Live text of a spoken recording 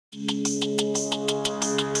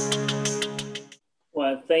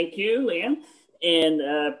Well, thank you, Leanne, and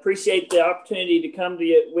appreciate the opportunity to come to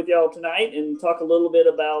you with y'all tonight and talk a little bit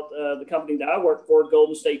about the company that I work for,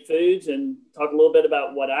 Golden State Foods, and talk a little bit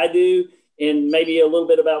about what I do and maybe a little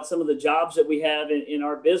bit about some of the jobs that we have in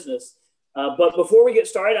our business. But before we get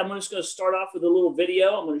started, I'm just going to start off with a little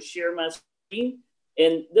video. I'm going to share my screen.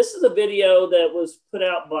 And this is a video that was put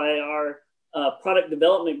out by our product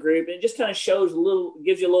development group. It just kind of shows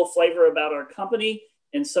gives you a little flavor about our company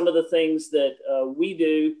and some of the things that we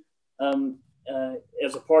do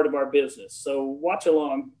as a part of our business. So watch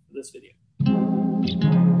along this video.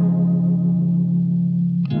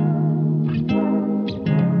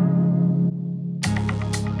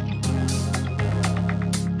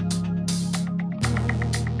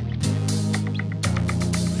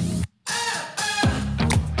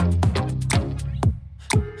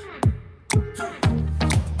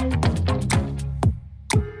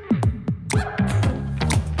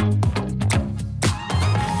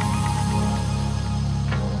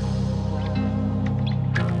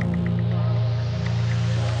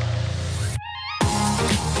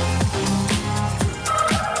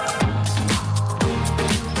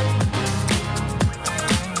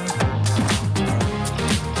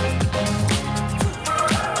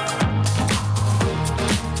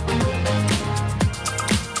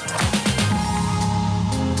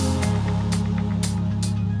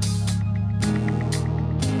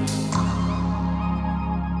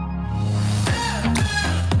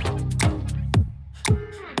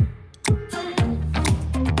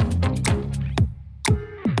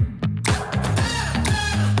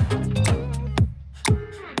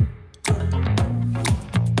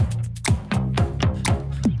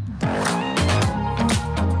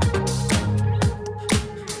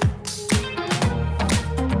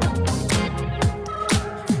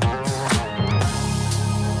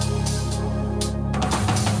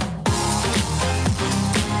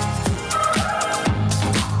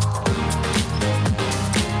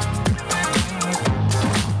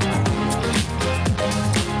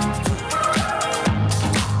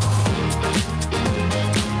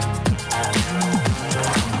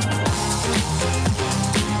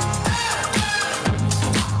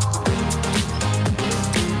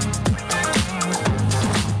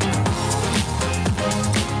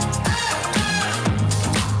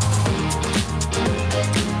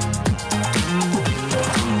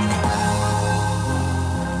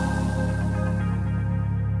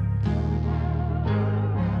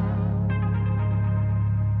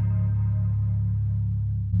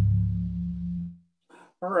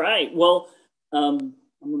 All right. Well, I'm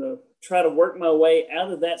going to try to work my way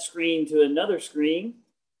out of that screen to another screen.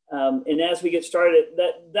 And as we get started,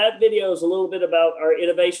 that video is a little bit about our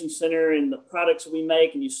innovation center and the products we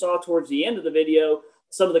make. And you saw towards the end of the video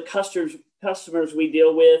some of the customers we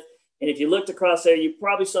deal with. And if you looked across there, you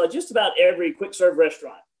probably saw just about every quick serve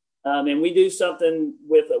restaurant. And we do something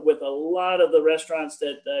with a lot of the restaurants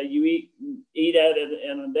that you eat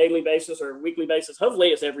at on a daily basis or weekly basis. Hopefully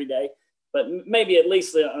it's every day, but maybe at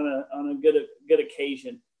least on a good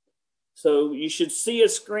occasion. So you should see a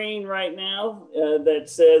screen right now that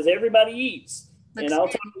says Everybody Eats. And I'll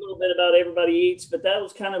talk a little bit about Everybody Eats, but that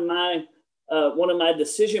was kind of my one of my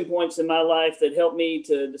decision points in my life that helped me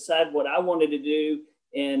to decide what I wanted to do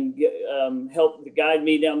and help guide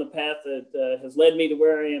me down the path that has led me to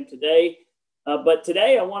where I am today. But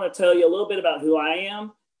today I want to tell you a little bit about who I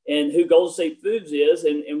am and who Golden State Foods is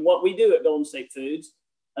and what we do at Golden State Foods.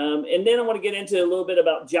 And then I want to get into a little bit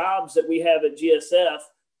about jobs that we have at GSF.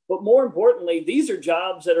 But more importantly, these are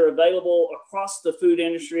jobs that are available across the food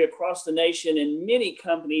industry, across the nation, and many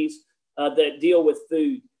companies that deal with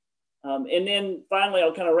food. And then finally,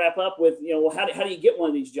 I'll kind of wrap up with, well, how do you get one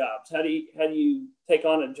of these jobs? How do you take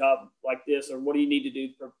on a job like this, or what do you need to do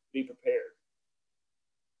to be prepared?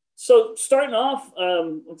 So starting off,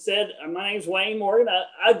 like I said, my name's Wayne Morgan.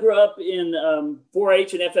 I grew up in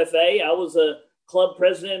 4-H and FFA. I was a club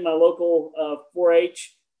president in my local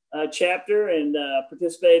 4-H chapter and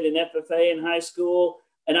participated in FFA in high school.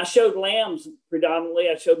 And I showed lambs predominantly.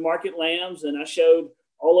 I showed market lambs, and I showed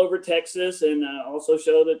all over Texas, and also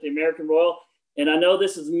showed at the American Royal. And I know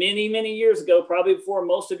this is many, many years ago, probably before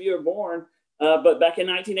most of you are born. But back in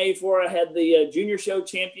 1984, I had the junior show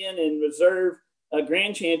champion and reserve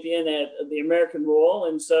grand champion at the American Royal.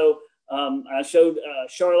 And so I showed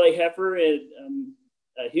Charlotte heifer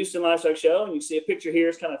at Houston Livestock Show. And you see a picture here,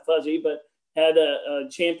 it's kind of fuzzy, but had a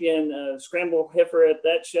champion scramble heifer at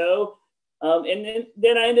that show. And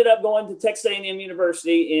then I ended up going to Texas A&M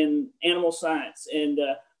University in animal science. And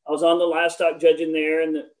I was on the livestock judging there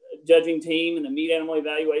and the judging team and the meat animal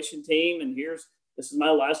evaluation team. And here's This is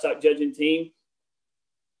my livestock judging team.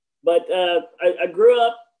 But I grew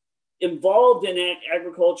up involved in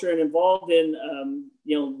agriculture and involved in,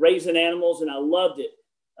 raising animals, and I loved it.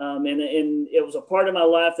 And it was a part of my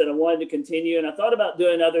life that I wanted to continue. And I thought about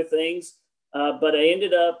doing other things, but I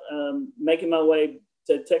ended up making my way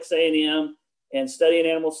to Texas A&M and studying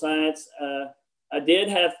animal science. I did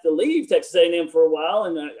have to leave Texas A&M for a while,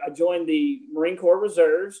 and I joined the Marine Corps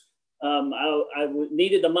Reserves. I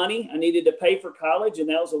needed the money. I needed to pay for college, and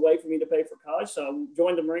that was a way for me to pay for college. So I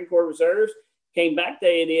joined the Marine Corps Reserves, came back to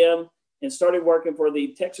A&M, and started working for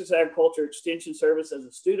the Texas Agriculture Extension Service as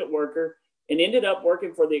a student worker, and ended up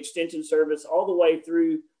working for the Extension Service all the way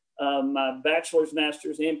through my bachelor's,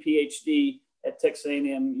 master's, and PhD at Texas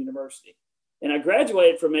A&M University. And I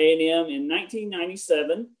graduated from A&M in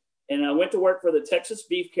 1997, and I went to work for the Texas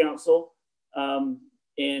Beef Council.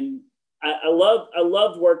 And I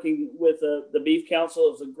loved working with the Beef Council.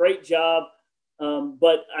 It was a great job,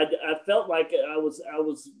 but I felt like I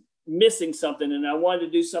was missing something, and I wanted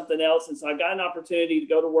to do something else. And so I got an opportunity to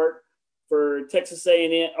go to work for Texas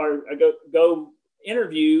A&M, or I go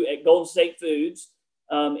interview at Golden State Foods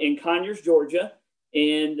in Conyers, Georgia.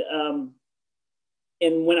 And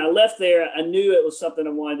when I left there, I knew it was something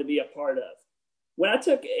I wanted to be a part of. When I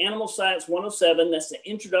took Animal Science 107, that's the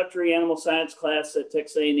introductory animal science class at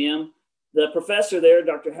Texas A&M, the professor there,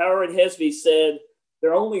 Dr. Howard Hesby, said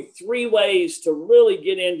there are only 3 ways to really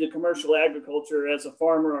get into commercial agriculture as a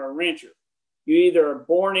farmer or a rancher. You either are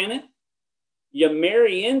born in it, you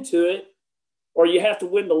marry into it, or you have to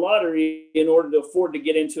win the lottery in order to afford to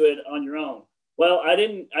get into it on your own. Well, I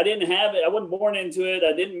didn't have it. I wasn't born into it.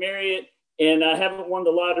 I didn't marry it, and I haven't won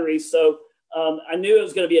the lottery. So I knew it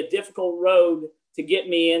was going to be a difficult road to get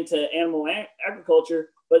me into animal agriculture,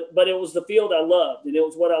 but it was the field I loved, and it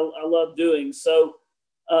was what I loved doing. So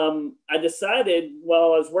I decided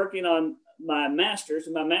while I was working on my master's,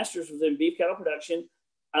 and my master's was in beef cattle production,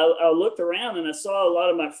 I looked around and I saw a lot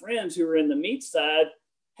of my friends who were in the meat side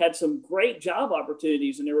had some great job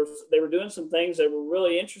opportunities, and they were doing some things that were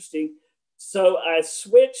really interesting. So I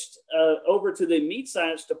switched over to the meat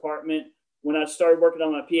science department when I started working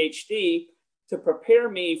on my PhD to prepare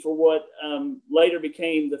me for what later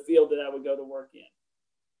became the field that I would go to work in.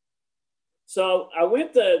 So I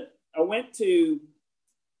went to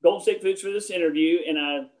Golden State Foods for this interview, and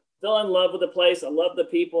I fell in love with the place. I loved the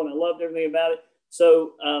people, and I loved everything about it.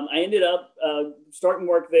 So I ended up starting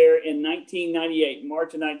work there in 1998,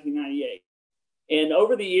 March of 1998. And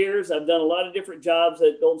over the years, I've done a lot of different jobs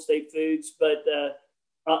at Golden State Foods, but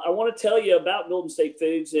I want to tell you about Golden State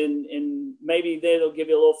Foods, and maybe that'll give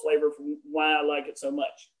you a little flavor for why I like it so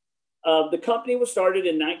much. The company was started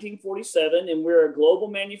in 1947, and we're a global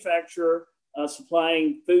manufacturer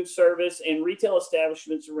supplying food service and retail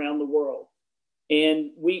establishments around the world.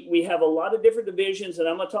 And we have a lot of different divisions, and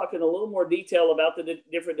I'm going to talk in a little more detail about the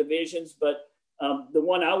different divisions, but the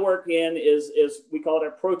one I work in is we call it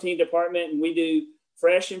our protein department, and we do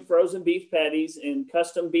fresh and frozen beef patties and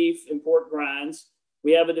custom beef and pork grinds.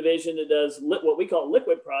 We have a division that does what we call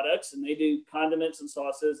liquid products, and they do condiments and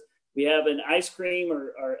sauces. We have an ice cream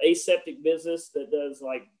or aseptic business that does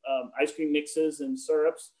like ice cream mixes and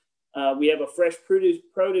syrups. We have a fresh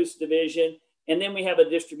produce division, and then we have a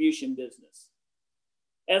distribution business.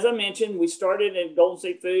 As I mentioned, we started in Golden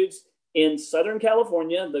State Foods in Southern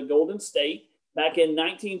California, the Golden State, back in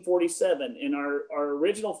 1947. And our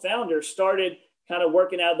original founder started kind of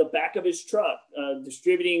working out of the back of his truck,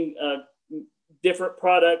 distributing different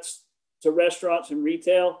products to restaurants and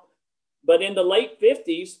retail. But in the late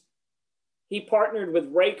 50s, he partnered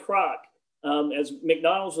with Ray Kroc. As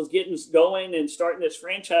McDonald's was getting going and starting this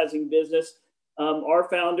franchising business, our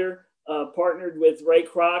founder partnered with Ray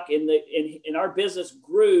Kroc, and our business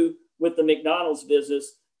grew with the McDonald's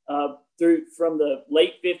business from the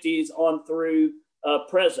late 50s on through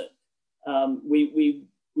present.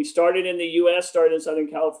 We started in the U.S., started in Southern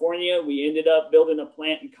California. We ended up building a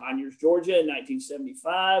plant in Conyers, Georgia in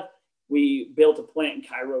 1975. We built a plant in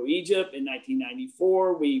Cairo, Egypt in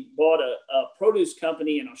 1994. We bought a produce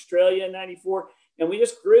company in Australia in 94. And we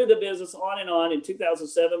just grew the business on and on. In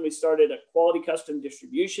 2007, we started a quality custom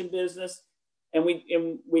distribution business. And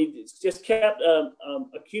we just kept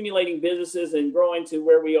accumulating businesses and growing to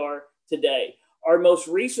where we are today. Our most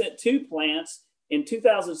recent 2 plants, in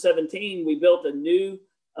 2017, we built a new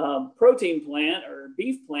protein plant or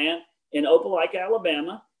beef plant in Opelika,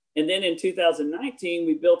 Alabama. And then in 2019,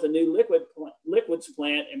 we built a new liquids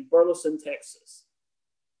plant in Burleson, Texas.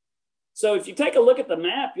 So if you take a look at the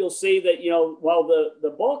map, you'll see that, while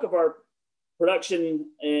the bulk of our production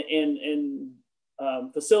and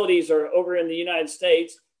facilities are over in the United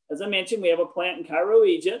States, as I mentioned, we have a plant in Cairo,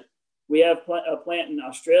 Egypt. We have a plant in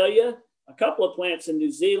Australia, a couple of plants in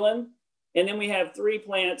New Zealand, and then we have 3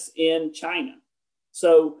 plants in China.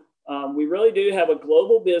 So we really do have a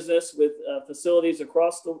global business with facilities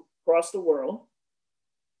across the world.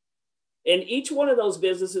 And each one of those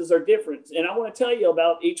businesses are different. And I want to tell you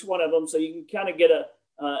about each one of them so you can kind of get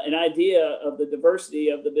an idea of the diversity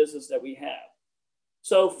of the business that we have.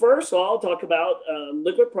 So first of all, I'll talk about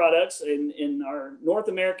liquid products. In our North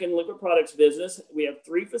American liquid products business, we have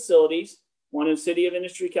 3 facilities, one in City of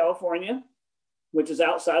Industry, California, which is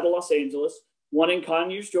outside of Los Angeles, one in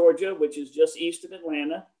Conyers, Georgia, which is just east of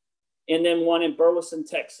Atlanta, and then one in Burleson,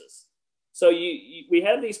 Texas. So we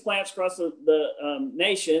have these plants across the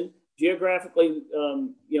nation, geographically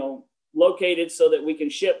located so that we can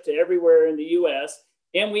ship to everywhere in the U.S.,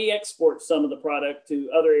 and we export some of the product to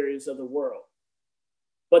other areas of the world.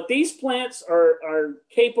 But these plants are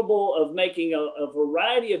capable of making a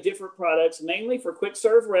variety of different products, mainly for quick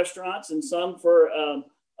serve restaurants and some for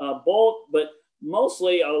bulk, but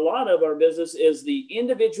mostly a lot of our business is the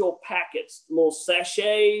individual packets, little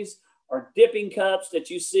sachets or dipping cups that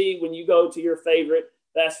you see when you go to your favorite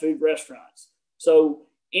fast food restaurants. So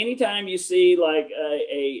anytime you see like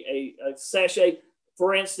a sachet,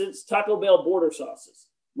 for instance, Taco Bell border sauces,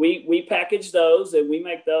 we package those and we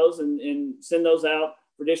make those and send those out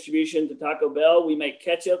for distribution to Taco Bell. We make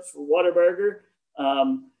ketchups for Whataburger.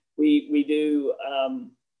 We do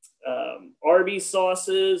Arby's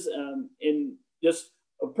sauces and just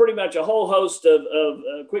pretty much a whole host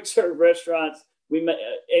of quick serve restaurants.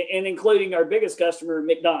 And including our biggest customer,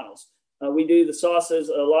 McDonald's. We do the sauces,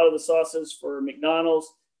 a lot of the sauces for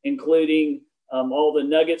McDonald's, including all the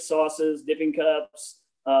nugget sauces, dipping cups,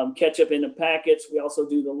 ketchup in the packets. We also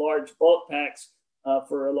do the large bulk packs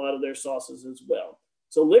for a lot of their sauces as well.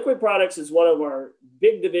 So liquid products is one of our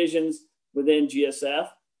big divisions within GSF.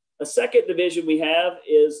 A second division we have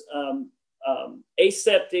is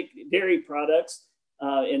aseptic dairy products.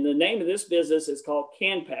 And the name of this business is called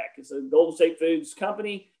CanPack. It's a Golden State Foods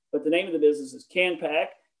company, but the name of the business is CanPack.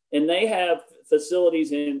 And they have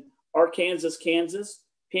facilities in Arkansas, Kansas,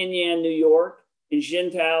 Penyan, New York, and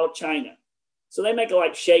Jintao, China. So they make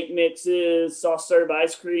like shake mixes, soft serve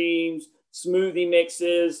ice creams, smoothie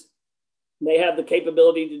mixes. They have the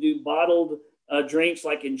capability to do bottled drinks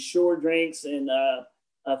like Ensure drinks and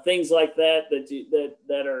things like that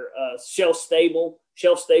that are shelf stable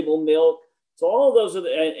milk. So all of those are,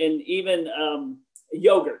 and even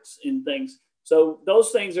yogurts and things. So those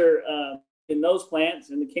things are in those plants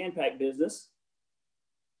in the CanPack business.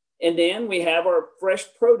 And then we have our fresh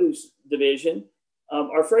produce division.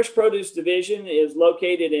 Our fresh produce division is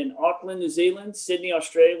located in Auckland, New Zealand, Sydney,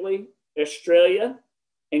 Australia,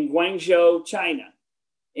 and Guangzhou, China.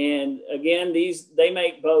 And again, they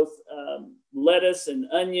make both lettuce and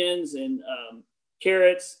onions and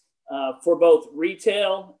carrots for both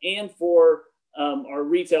retail and for our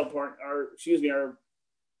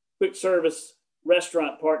quick service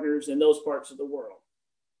restaurant partners in those parts of the world.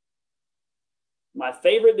 My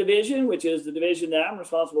favorite division, which is the division that I'm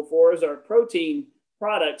responsible for, is our protein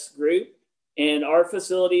products group. And our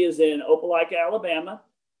facility is in Opelika, Alabama.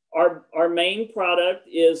 Our main product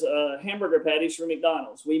is hamburger patties for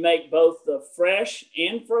McDonald's. We make both the fresh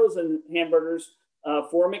and frozen hamburgers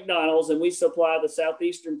for McDonald's, and we supply the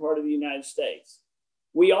southeastern part of the United States.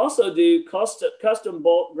 We also do custom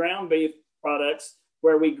bulk ground beef products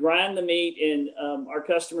where we grind the meat and our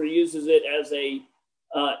customer uses it as a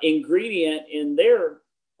ingredient in their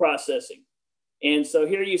processing. And so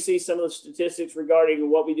here you see some of the statistics regarding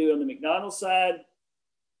what we do on the McDonald's side.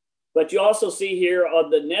 But you also see here on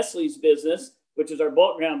the Nestle's business, which is our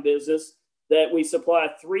bulk ground business, that we supply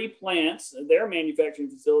 3 plants, their manufacturing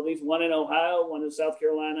facilities, one in Ohio, one in South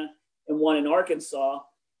Carolina, and one in Arkansas.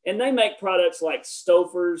 And they make products like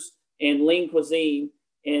Stouffer's and lean cuisine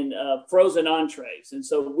and frozen entrees. And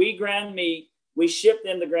so we grind meat, we ship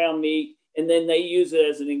them the ground meat, and then they use it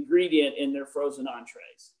as an ingredient in their frozen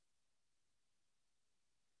entrees.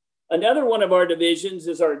 Another one of our divisions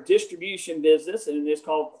is our distribution business, and it's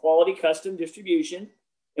called Quality Custom Distribution.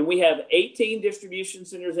 And we have 18 distribution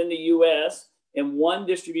centers in the U.S. and 1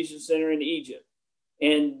 distribution center in Egypt.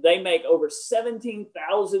 And they make over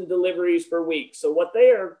 17,000 deliveries per week. So what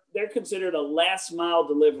they're considered a last mile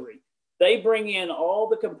delivery. They bring in all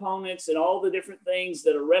the components and all the different things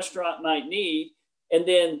that a restaurant might need, and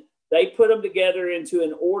then they put them together into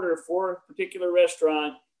an order for a particular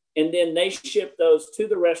restaurant, and then they ship those to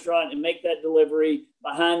the restaurant and make that delivery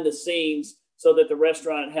behind the scenes so that the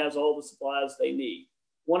restaurant has all the supplies they need.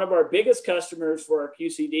 One of our biggest customers for our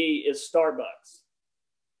QCD is Starbucks.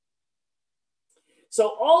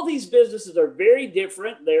 So all these businesses are very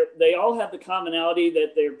different. They all have the commonality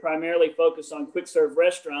that they're primarily focused on quick serve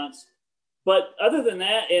restaurants. But other than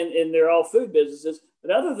that, and they're all food businesses, but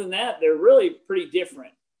other than that, they're really pretty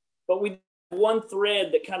different. But we have one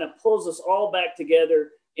thread that kind of pulls us all back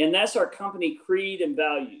together, and that's our company creed and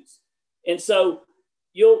values. And so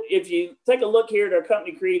if you take a look here at our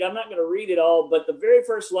company creed, I'm not going to read it all, but the very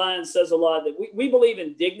first line says a lot that we believe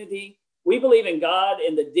in dignity. We believe in God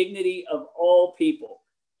and the dignity of all people.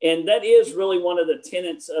 And that is really one of the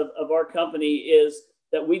tenets of our company, is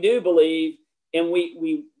that we do believe, and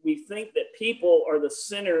we think that people are the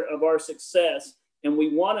center of our success. And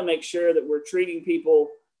we want to make sure that we're treating people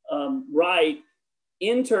right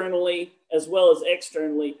internally as well as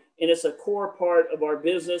externally. And it's a core part of our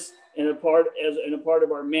business and a part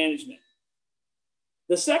of our management.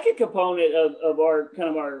 The second component of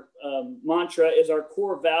our mantra is our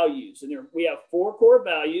core values. And we have 4 core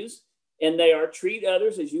values, and they are: treat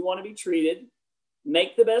others as you want to be treated,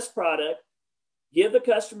 make the best product, give the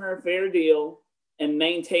customer a fair deal, and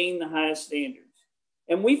maintain the highest standards.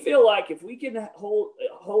 And we feel like if we can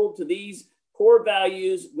hold to these core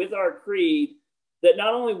values with our creed, that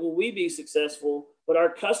not only will we be successful, but our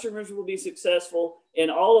customers will be successful,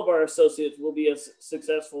 and all of our associates will be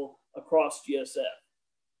successful across GSF.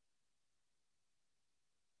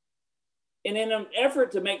 And in an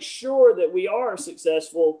effort to make sure that we are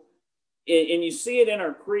successful, and you see it in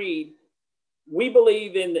our creed, we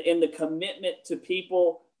believe in the commitment to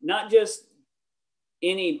people, not just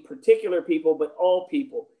any particular people, but all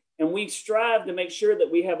people. And we strive to make sure that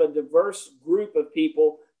we have a diverse group of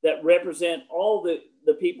people that represent all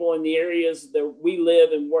the people in the areas that we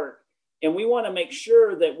live and work. And we want to make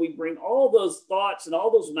sure that we bring all those thoughts and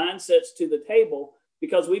all those mindsets to the table,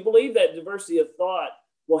 because we believe that diversity of thought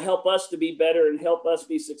will help us to be better and help us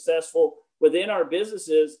be successful within our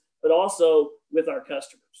businesses, but also with our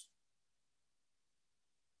customers.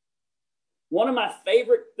 One of my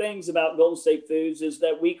favorite things about Golden State Foods is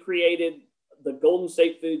that we created the Golden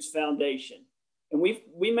State Foods Foundation. And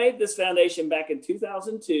we made this foundation back in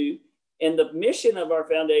 2002. And the mission of our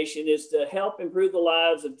foundation is to help improve the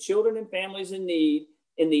lives of children and families in need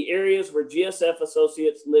in the areas where GSF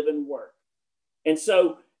associates live and work. And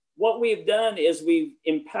so what we've done is we've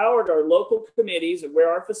empowered our local committees where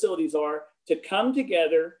our facilities are to come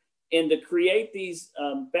together and to create these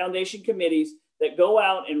foundation committees that go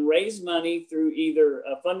out and raise money through either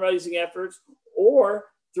fundraising efforts or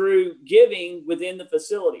through giving within the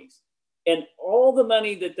facilities. And all the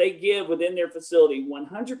money that they give within their facility,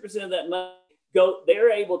 100% of that money,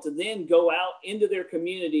 they're able to then go out into their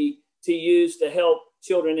community to use to help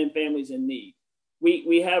children and families in need.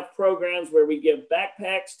 We have programs where we give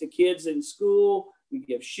backpacks to kids in school. We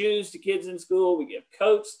give shoes to kids in school. We give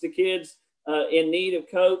coats to kids in need of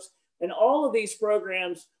coats. And all of these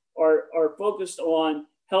programs are focused on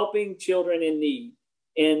helping children in need.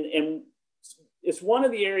 And it's one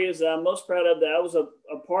of the areas that I'm most proud of, that I was a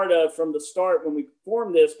part of from the start when we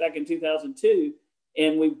formed this back in 2002.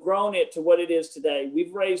 And we've grown it to what it is today.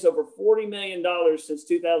 We've raised over $40 million since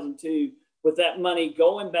 2002, with that money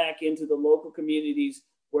going back into the local communities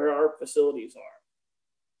where our facilities are.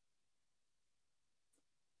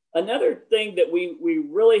 Another thing that we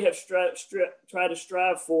really have tried to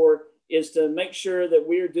strive for is to make sure that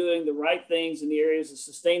we're doing the right things in the areas of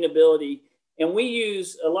sustainability. And we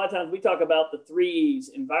use, a lot of times we talk about the 3 E's: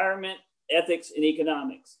 environment, ethics, and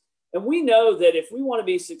economics. And we know that if we want to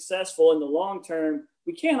be successful in the long term,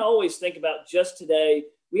 we can't always think about just today.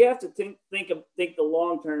 We have to think the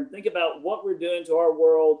long term, think about what we're doing to our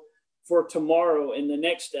world for tomorrow and the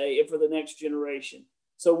next day and for the next generation.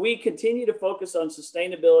 So we continue to focus on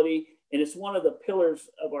sustainability, and it's one of the pillars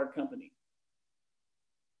of our company.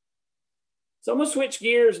 So I'm going to switch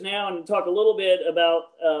gears now and talk a little bit about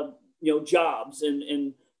jobs.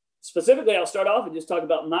 And specifically, I'll start off and just talk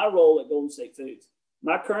about my role at Golden State Foods.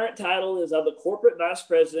 My current title is I'm the Corporate Vice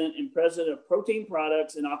President and President of Protein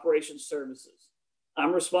Products and Operations Services.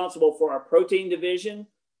 I'm responsible for our protein division.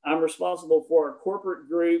 I'm responsible for our corporate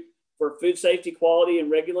group for food safety, quality, and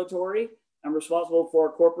regulatory. I'm responsible for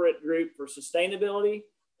our corporate group for sustainability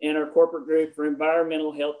and our corporate group for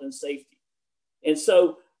environmental health and safety. And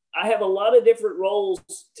so I have a lot of different roles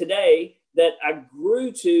today that I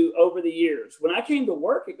grew to over the years. When I came to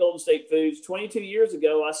work at Golden State Foods 22 years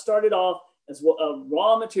ago, I started off as a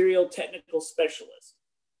raw material technical specialist.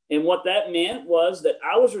 And what that meant was that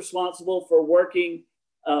I was responsible for working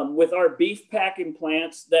with our beef packing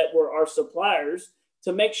plants that were our suppliers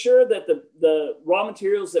to make sure that the raw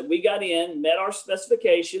materials that we got in met our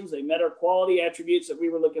specifications, they met our quality attributes that we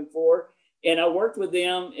were looking for. And I worked with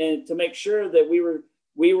them to make sure that we were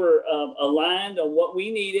we were aligned on what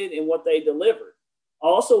we needed and what they delivered. I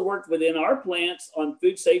also worked within our plants on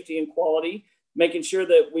food safety and quality, making sure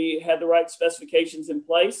that we had the right specifications in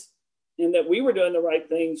place and that we were doing the right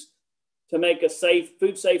things to make a safe,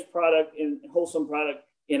 food safe product and wholesome product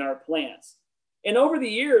in our plants. And over the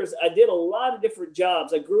years, I did a lot of different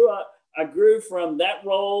jobs. I grew from that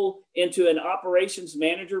role into an operations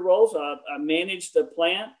manager role. So I managed the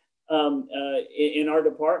plant in our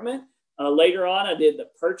department. Later on, I did the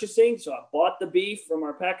purchasing. So I bought the beef from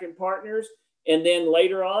our packing partners. And then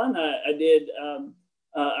later on,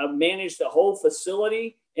 I managed the whole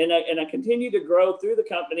facility. And I continued to grow through the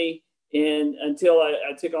company until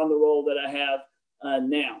I took on the role that I have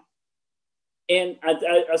now. And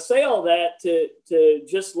I say all that to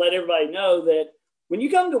just let everybody know that when you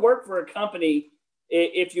come to work for a company,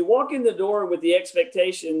 if you walk in the door with the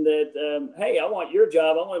expectation that, hey, I want your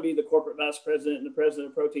job, I want to be the corporate vice president and the president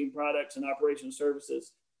of protein products and operation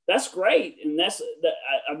services, that's great. And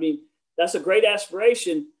that's a great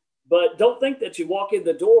aspiration, but don't think that you walk in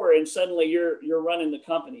the door and suddenly you're running the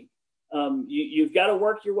company. You've got to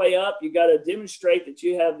work your way up. You've got to demonstrate that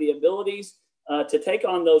you have the abilities to take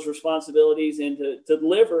on those responsibilities and to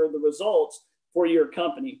deliver the results for your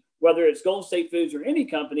company. Whether it's Golden State Foods or any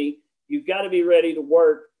company, you've got to be ready to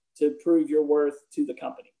work to prove your worth to the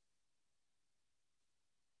company.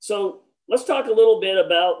 So let's talk a little bit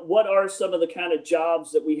about what are some of the kind of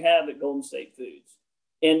jobs that we have at Golden State Foods.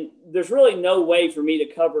 And there's really no way for me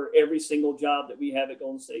to cover every single job that we have at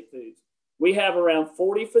Golden State Foods. We have around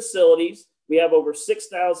 40 facilities. We have over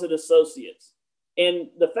 6,000 associates. And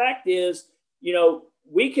the fact is,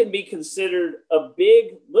 we can be considered a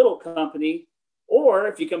big little company, or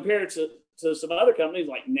if you compare it to some other companies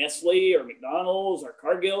like Nestle or McDonald's or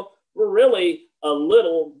Cargill, we're really a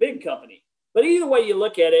little big company. But either way you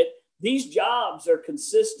look at it, these jobs are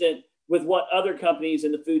consistent with what other companies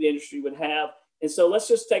in the food industry would have. And so let's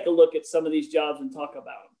just take a look at some of these jobs and talk about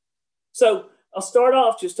them. So I'll start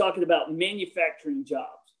off just talking about manufacturing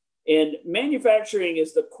jobs. And manufacturing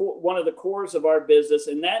is one of the cores of our business.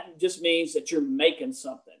 And that just means that you're making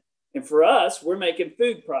something. And for us, we're making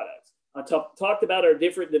food products. I talked about our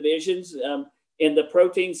different divisions. In the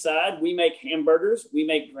protein side, we make hamburgers, we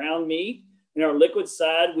make ground meat. In our liquid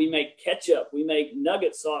side, we make ketchup, we make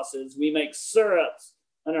nugget sauces, we make syrups.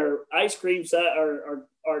 On our ice cream side,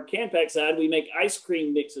 our can pack side, we make ice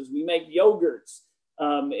cream mixes, we make yogurts,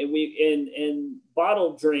 and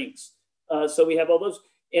bottled drinks. So we have all those.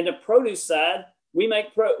 In the produce side, we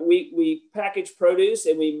package produce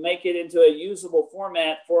and we make it into a usable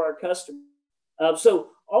format for our customers. So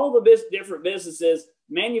all the different businesses,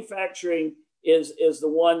 manufacturing is the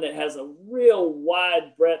one that has a real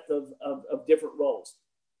wide breadth of different roles.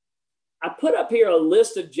 I put up here a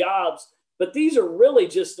list of jobs, but these are really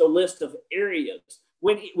just a list of areas.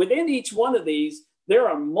 Within each one of these, there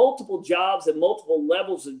are multiple jobs and multiple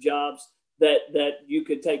levels of jobs that you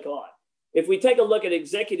could take on. If we take a look at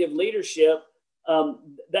executive leadership,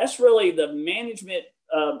 that's really the management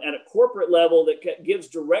at a corporate level that gives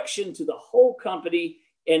direction to the whole company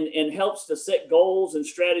and helps to set goals and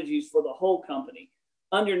strategies for the whole company.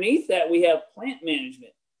 Underneath that, we have plant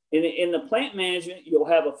management. In the plant management, you'll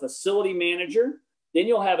have a facility manager, then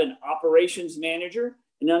you'll have an operations manager,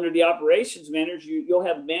 and under the operations manager, you'll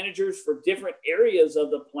have managers for different areas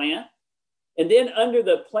of the plant. And then under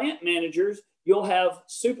the plant managers, you'll have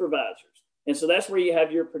supervisors. And so that's where you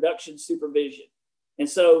have your production supervision. And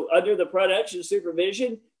so under the production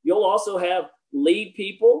supervision, you'll also have lead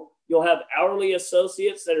people. You'll have hourly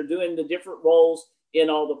associates that are doing the different roles in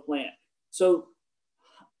all the plant. So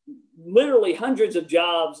literally hundreds of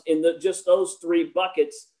jobs in just those three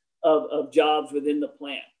buckets of jobs within the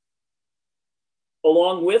plant.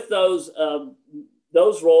 Along with those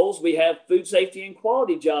roles, we have food safety and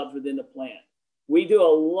quality jobs within the plant. We do a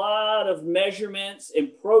lot of measurements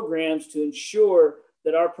and programs to ensure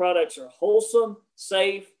that our products are wholesome,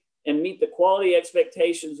 safe, and meet the quality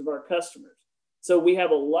expectations of our customers. So we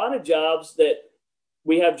have a lot of jobs that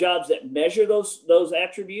measure those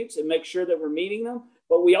attributes and make sure that we're meeting them.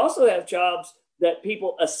 But we also have jobs that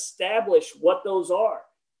people establish what those are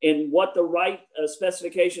and what the right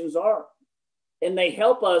specifications are. And they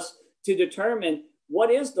help us to determine what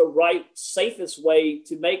is the right, safest way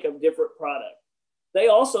to make a different product. They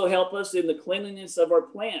also help us in the cleanliness of our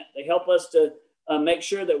plant. They help us to make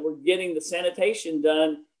sure that we're getting the sanitation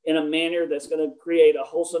done in a manner that's going to create a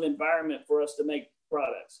wholesome environment for us to make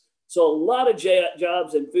products. So a lot of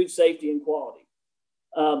jobs in food safety and quality.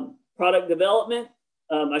 Product development.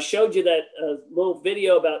 I showed you that little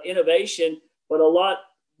video about innovation, but a lot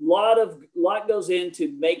goes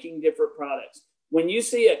into making different products. when you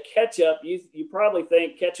see a ketchup, you probably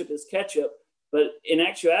think ketchup is ketchup, but in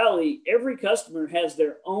actuality, every customer has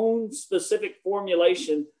their own specific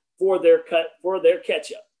formulation for their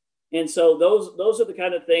ketchup. And so those are the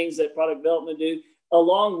kind of things that product development do,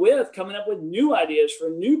 along with coming up with new ideas for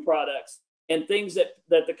new products and things that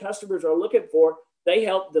the customers are looking for. They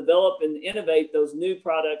help develop and innovate those new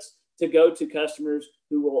products to go to customers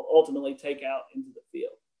who will ultimately take out into the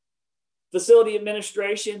field. Facility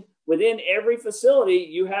administration. Within every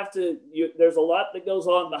facility, there's a lot that goes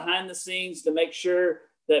on behind the scenes to make sure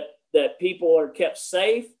that people are kept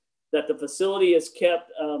safe, that the facility is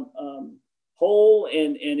kept whole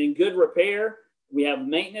and in good repair. We have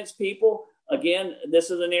maintenance people. Again,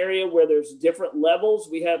 this is an area where there's different levels.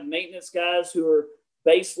 We have maintenance guys who are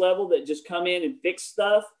base level that just come in and fix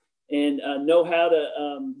stuff and know how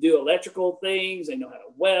to do electrical things. They know how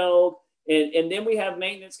to weld. And then we have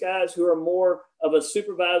maintenance guys who are more of a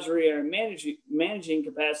supervisory or managing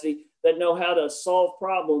capacity that know how to solve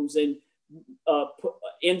problems and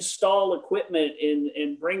install equipment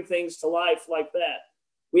and bring things to life like that.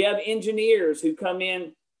 We have engineers who come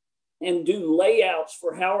in and do layouts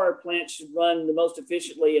for how our plant should run the most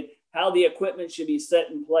efficiently and how the equipment should be set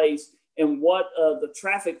in place and what the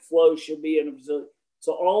traffic flow should be in a facility.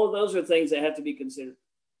 So all of those are things that have to be considered.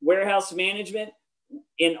 Warehouse management.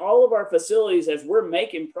 In all of our facilities, as we're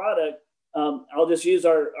making product, I'll just use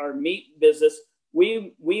our meat business.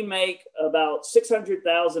 We make about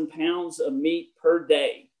 600,000 pounds of meat per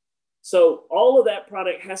day. So all of that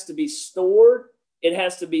product has to be stored. It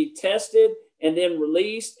has to be tested and then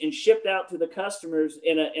released and shipped out to the customers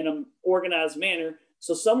in an organized manner.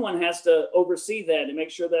 So someone has to oversee that and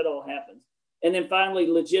make sure that all happens. And then finally,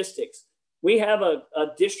 logistics. We have a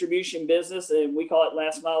distribution business, and we call it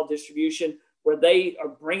last mile distribution, where they are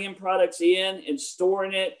bringing products in and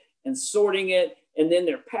storing it and sorting it, and then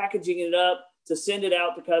they're packaging it up to send it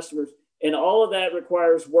out to customers. And all of that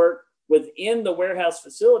requires work within the warehouse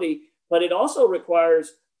facility, but it also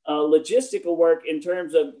requires logistical work in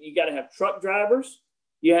terms of you got to have truck drivers.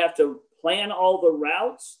 You have to plan all the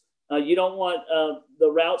routes. You don't want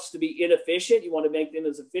the routes to be inefficient. You want to make them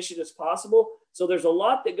as efficient as possible. So there's a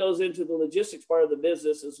lot that goes into the logistics part of the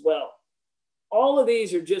business as well. All of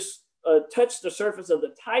these are just touch the surface of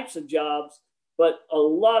the types of jobs, but a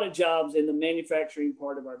lot of jobs in the manufacturing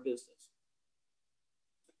part of our business.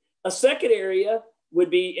 A second area would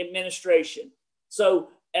be administration. So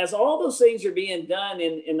as all those things are being done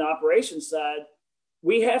in the operations side,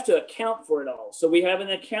 we have to account for it all. So we have an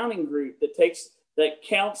accounting group that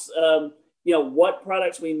counts what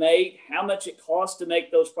products we make, how much it costs to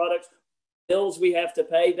make those products, bills we have to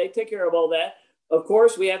pay. They take care of all that. Of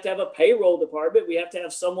course, we have to have a payroll department. We have to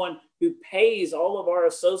have someone who pays all of our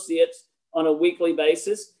associates on a weekly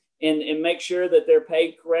basis and make sure that they're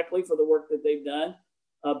paid correctly for the work that they've done.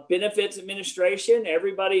 Benefits administration.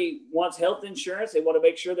 Everybody wants health insurance. They want to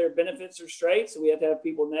make sure their benefits are straight. So we have to have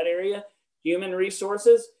people in that area. Human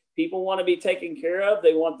resources. People want to be taken care of.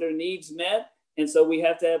 They want their needs met. And so we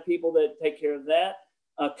have to have people that take care of that.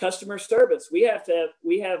 Customer service. We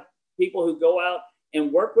have people who go out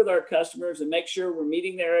and work with our customers and make sure we're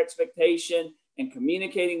meeting their expectation and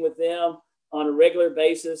communicating with them on a regular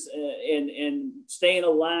basis and staying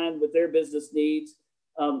aligned with their business needs.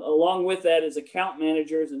 Along with that is account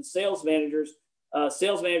managers and sales managers.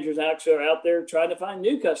 Sales managers actually are out there trying to find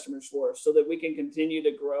new customers for us so that we can continue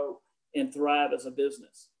to grow and thrive as a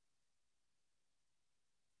business.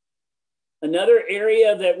 Another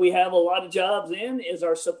area that we have a lot of jobs in is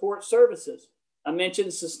our support services. I mentioned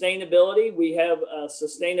sustainability. We have a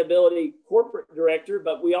sustainability corporate director,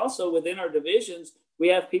 but we also, within our divisions, we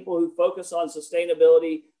have people who focus on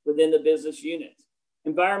sustainability within the business units.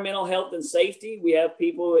 Environmental health and safety. We have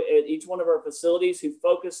people at each one of our facilities who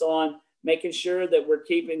focus on making sure that we're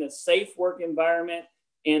keeping a safe work environment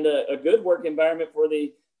and a good work environment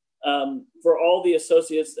for all the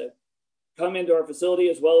associates that come into our facility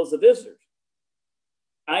as well as the visitors.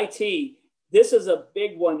 IT. This is a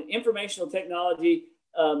big one. Informational technology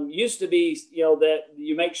used to be, that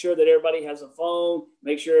you make sure that everybody has a phone,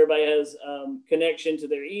 make sure everybody has connection to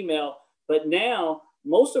their email. But now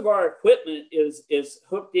most of our equipment is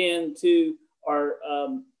hooked into our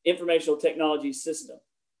informational technology system.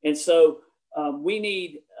 And so we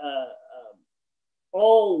need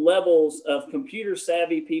all levels of computer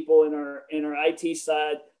savvy people in our IT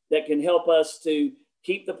side that can help us to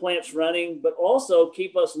keep the plants running, but also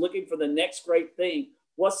keep us looking for the next great thing.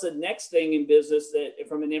 What's the next thing in business that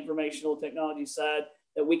from an informational technology side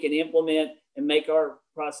that we can implement and make our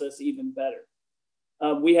process even better?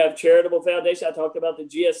 We have charitable foundation. I talked about the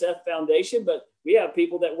GSF Foundation, but we have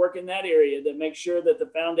people that work in that area that make sure that the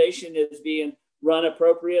foundation is being run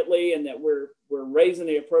appropriately and that we're raising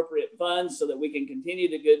the appropriate funds so that we can continue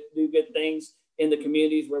to do good things in the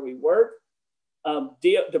communities where we work.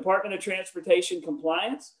 Department of Transportation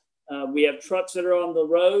compliance. We have trucks that are on the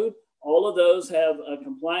road. All of those have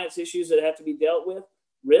compliance issues that have to be dealt with.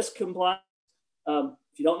 Risk compliance.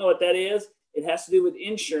 If you don't know what that is, it has to do with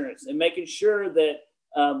insurance and making sure that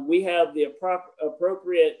we have the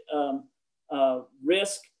appropriate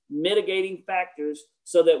risk mitigating factors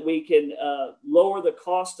so that we can lower the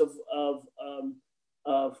cost of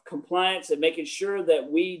compliance and making sure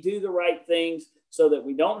that we do the right things so that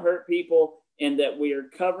we don't hurt people and that we are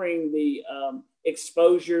covering the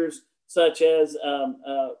exposures such as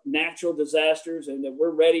natural disasters, and that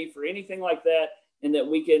we're ready for anything like that, and that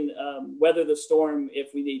we can weather the storm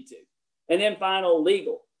if we need to. And then final,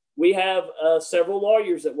 legal. We have several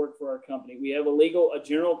lawyers that work for our company. We have a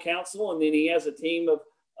general counsel, and then he has a team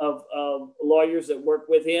of lawyers that work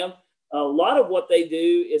with him. A lot of what they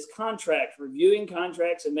do is contracts, reviewing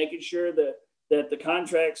contracts and making sure that the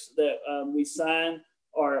contracts that we sign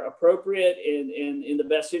are appropriate and in the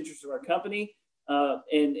best interest of our company.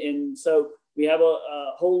 And so we have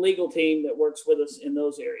a whole legal team that works with us in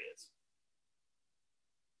those areas.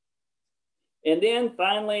 And then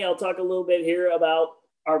finally, I'll talk a little bit here about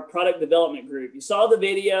our product development group. You saw the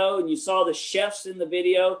video and you saw the chefs in the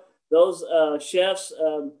video. Those chefs,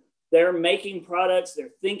 they're making products. They're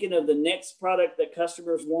thinking of the next product that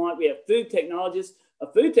customers want. We have food technologists.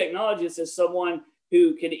 A food technologist is someone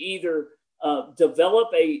who can either develop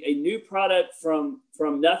a new product from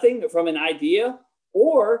nothing, from an idea,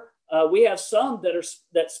 or we have some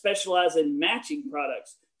that specialize in matching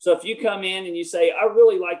products. So if you come in and you say, I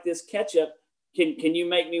really like this ketchup, can you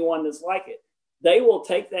make me one that's like it? They will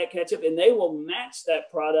take that ketchup and they will match that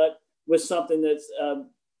product with something that's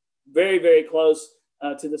very, very close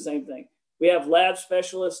to the same thing. We have lab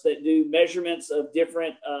specialists that do measurements of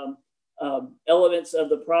different elements of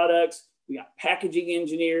the products. We got packaging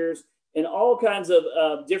engineers and all kinds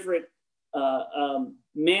of different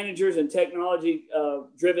managers and technology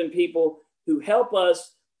driven people who help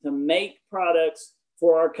us to make products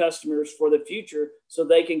for our customers for the future so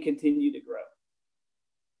they can continue to grow.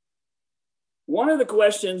 One of the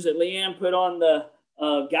questions that Leanne put on the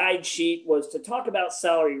guide sheet was to talk about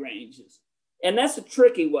salary ranges. And that's a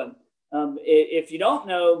tricky one. If you don't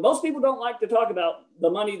know, most people don't like to talk about the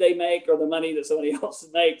money they make or the money that somebody else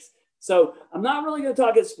makes. So I'm not really going to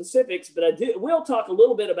talk in specifics, but we'll talk a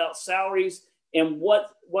little bit about salaries and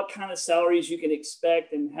what kind of salaries you can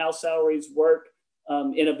expect and how salaries work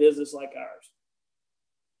in a business like ours.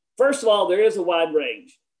 First of all, there is a wide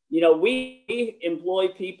range. We employ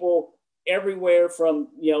people everywhere from,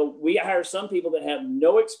 we hire some people that have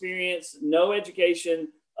no experience, no education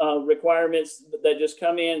requirements, that just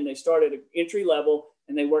come in and they start at an entry level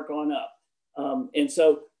and they work on up.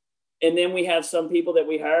 And then we have some people that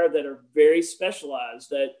we hire that are very specialized,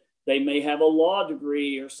 that they may have a law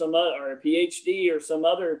degree or or a PhD or some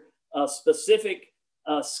other specific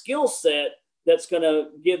skill set that's going to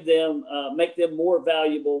make them more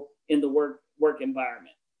valuable in the work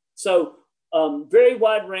environment. So very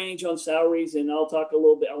wide range on salaries, and I'll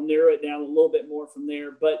narrow it down a little bit more from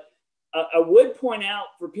there. But I would point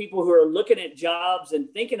out for people who are looking at jobs and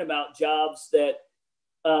thinking about jobs that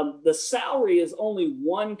the salary is only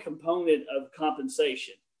one component of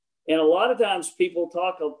compensation. And a lot of times people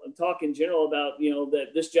talk in general about, that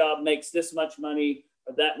this job makes this much money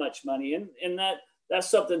or that much money. And that's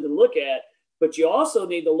something to look at. But you also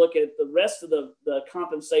need to look at the rest of the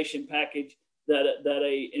compensation package that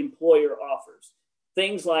a employer offers.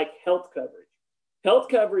 Things like health coverage. Health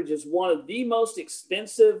coverage is one of the most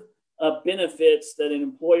expensive benefits that an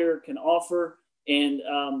employer can offer. And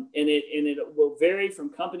it will vary from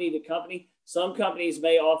company to company. Some companies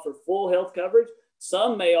may offer full health coverage.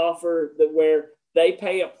 Some may offer where they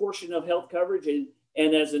pay a portion of health coverage,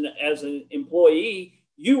 and as an employee,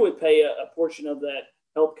 you would pay a portion of that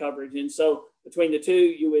health coverage. And so between the two,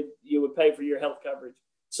 you would pay for your health coverage.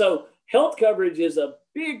 So health coverage is a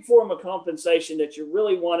big form of compensation that you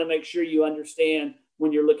really want to make sure you understand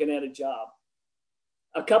when you're looking at a job.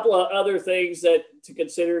 A couple of other things to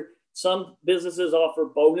consider. Some businesses offer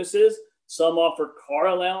bonuses. Some offer car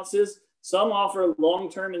allowances. Some offer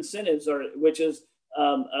long-term incentives, which is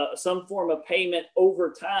some form of payment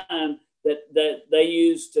over time that they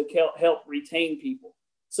use to help retain people.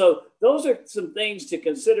 So those are some things to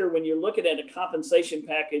consider when you're looking at a compensation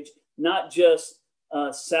package, not just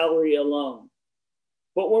salary alone.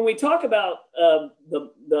 But when we talk about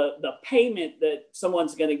the payment that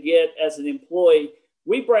someone's going to get as an employee,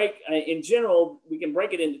 we can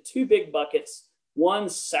break it into two big buckets.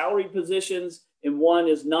 One's salary positions and one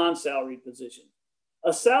is non-salary position.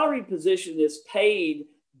 a salary position is paid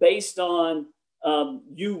based on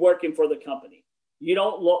you working for the company. You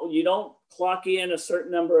don't clock in a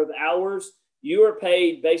certain number of hours. You are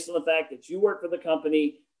paid based on the fact that you work for the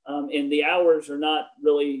company, and the hours are not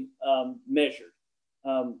really measured.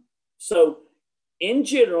 So in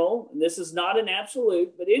general, and this is not an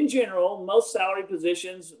absolute, but in general, most salary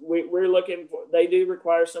positions we're looking for, they do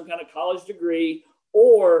require some kind of college degree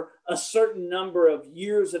or a certain number of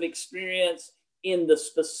years of experience in the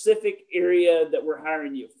specific area that we're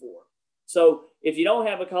hiring you for. So if you don't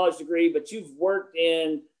have a college degree, but you've worked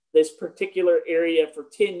in this particular area for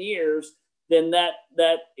 10 years, then that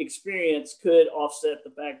experience could offset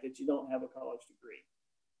the fact that you don't have a college degree.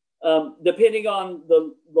 Depending on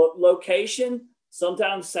the location,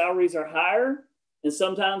 sometimes salaries are higher and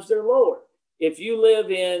sometimes they're lower. If you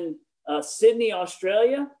live in Sydney,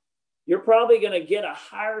 Australia, you're probably going to get a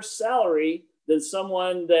higher salary than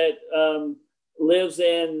someone that lives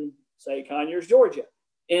in, say, Conyers, Georgia.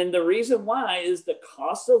 And the reason why is the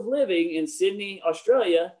cost of living in Sydney,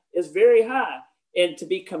 Australia is very high. And to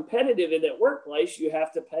be competitive in that workplace, you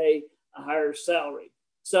have to pay a higher salary.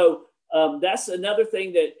 So that's another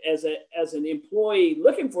thing that as an employee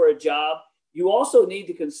looking for a job, you also need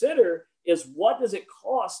to consider is what does it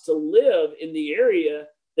cost to live in the area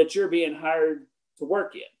that you're being hired to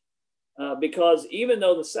work in? Because even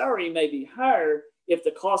though the salary may be higher, if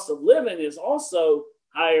the cost of living is also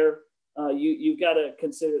higher, you've got to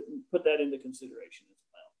put that into consideration as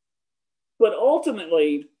well. But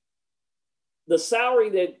ultimately, the salary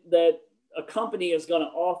that a company is going to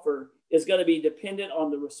offer is going to be dependent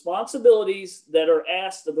on the responsibilities that are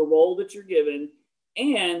asked of the role that you're given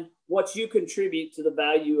and what you contribute to the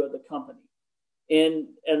value of the company.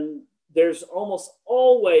 And there's almost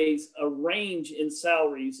always a range in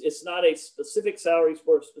salaries. It's not a specific salary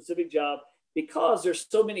for a specific job because there's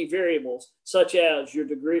so many variables, such as your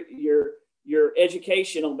degree, your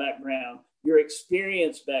educational background, your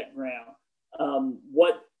experience background,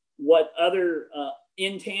 what other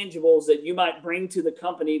intangibles that you might bring to the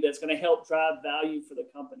company that's going to help drive value for the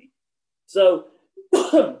company. So,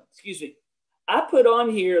 excuse me, I put on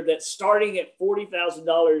here that starting at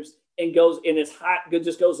 $40,000 and it's high, it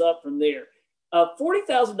just goes up from there.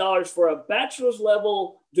 $40,000 for a bachelor's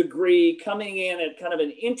level degree coming in at kind of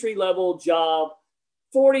an entry level job,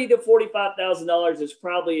 $40,000 to $45,000 is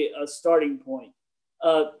probably a starting point.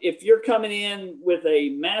 If you're coming in with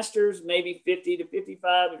a master's, maybe 50 to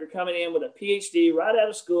 55. If you're coming in with a PhD right out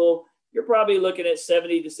of school, you're probably looking at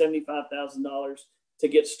 $70,000 to $75,000 to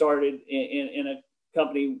get started in a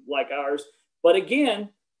company like ours. But again,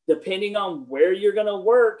 depending on where you're going to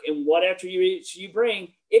work and what attributes you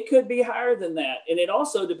bring, it could be higher than that. And it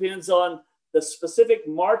also depends on the specific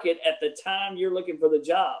market at the time you're looking for the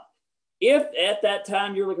job. If at that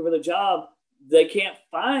time you're looking for the job, they can't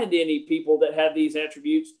find any people that have these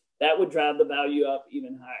attributes, that would drive the value up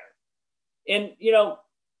even higher. And,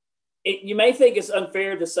 you may think it's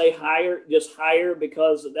unfair to say higher, just higher,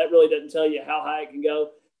 because that really doesn't tell you how high it can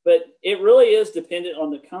go. But it really is dependent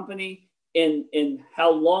on the company and how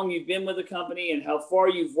long you've been with the company and how far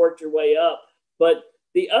you've worked your way up. But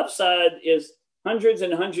the upside is hundreds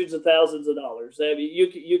and hundreds of thousands of dollars. I mean,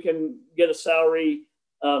 you can get a salary,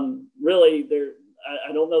 really,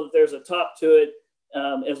 I don't know that there's a top to it.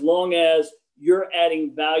 As long as you're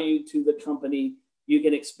adding value to the company, you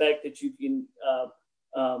can expect that you can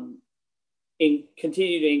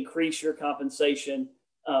continue to increase your compensation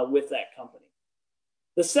with that company.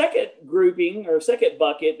 The second grouping or second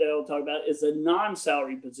bucket that I'll talk about is the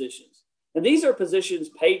non-salary positions. And these are positions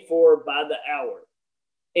paid for by the hour.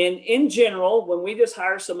 And in general, when we just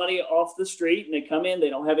hire somebody off the street and they come in, they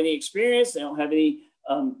don't have any experience, they don't have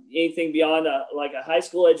anything beyond like a high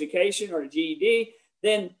school education or a GED,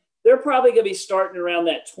 then they're probably going to be starting around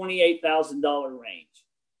that $28,000 range.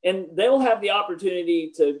 And they'll have the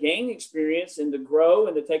opportunity to gain experience and to grow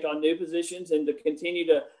and to take on new positions and to continue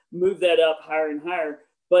to move that up higher and higher.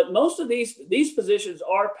 But most of these positions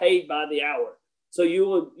are paid by the hour. So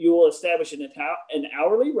you will establish an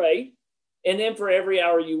hourly rate, and then for every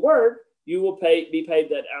hour you work, you will be paid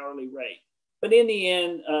that hourly rate. But in the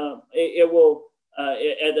end, it will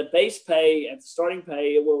at the base pay, at the starting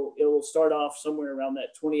pay, it will start off somewhere around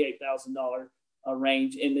that $28,000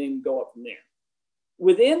 range and then go up from there.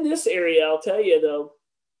 Within this area, I'll tell you though,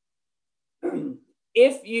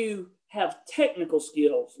 if you have technical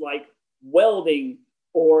skills like welding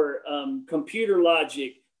or computer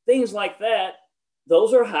logic, things like that,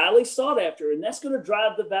 those are highly sought after, and that's going to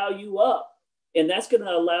drive the value up. And that's going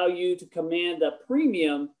to allow you to command a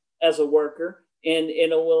premium as a worker, and it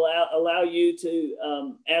will allow you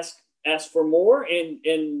to ask ask for more, and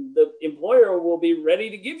the employer will be ready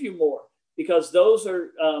to give you more, because those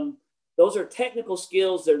are technical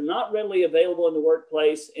skills. They're not readily available in the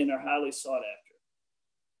workplace and are highly sought after.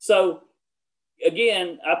 So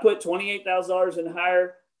again, I put $28,000 in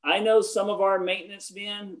hire. I know some of our maintenance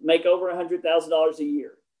men make over $100,000 a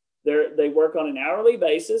year. They work on an hourly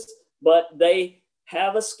basis, but they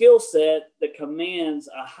have a skill set that commands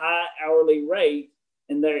a high hourly rate,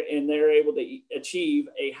 and they're able to achieve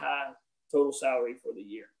a high total salary for the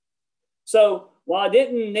year. So while I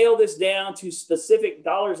didn't nail this down to specific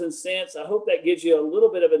dollars and cents, I hope that gives you a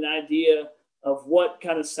little bit of an idea of what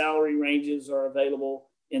kind of salary ranges are available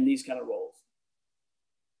in these kind of roles.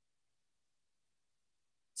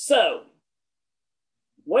 So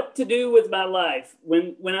what to do with my life?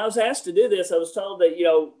 When I was asked to do this, I was told that,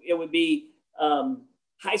 it would be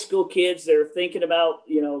high school kids that are thinking about,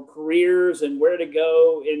 careers and where to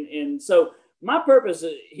go. And so my purpose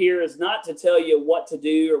here is not to tell you what to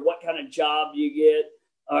do or what kind of job you get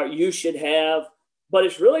or you should have, but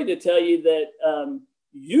it's really to tell you that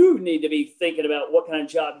you need to be thinking about what kind of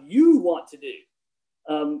job you want to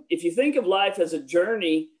do. If you think of life as a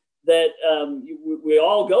journey that we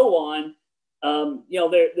all go on,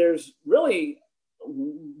 there's really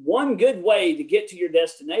one good way to get to your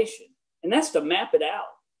destination, and that's to map it out.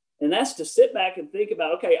 And that's to sit back and think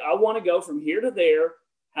about, okay, I want to go from here to there.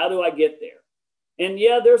 How do I get there? And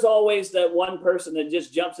yeah, there's always that one person that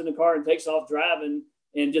just jumps in the car and takes off driving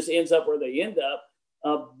and just ends up where they end up.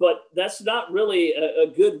 But that's not really a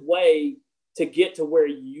good way to get to where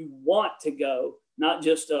you want to go, not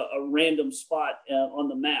just a random spot on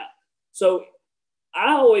the map. So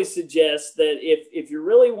I always suggest that if you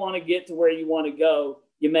really want to get to where you want to go,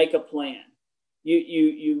 you make a plan.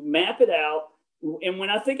 You map it out. And when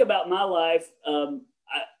I think about my life,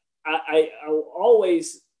 I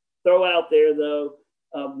always throw out there, though,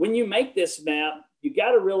 when you make this map, you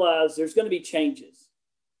got to realize there's going to be changes.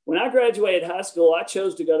 When I graduated high school, I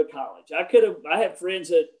chose to go to college. I had friends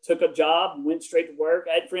that took a job and went straight to work.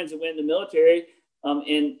 I had friends that went in the military.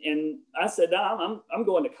 And I said, no, I'm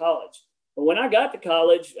going to college. But when I got to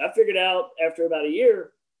college, I figured out after about a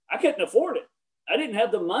year, I couldn't afford it. I didn't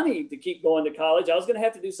have the money to keep going to college. I was going to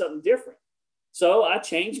have to do something different. So I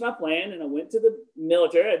changed my plan and I went to the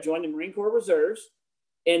military. I joined the Marine Corps Reserves,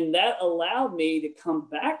 and that allowed me to come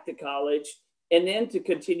back to college and then to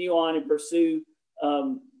continue on and pursue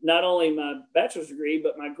not only my bachelor's degree,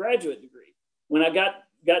 but my graduate degree. When I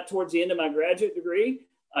got towards the end of my graduate degree,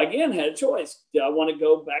 I again had a choice. Did I want to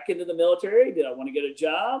go back into the military? Did I want to get a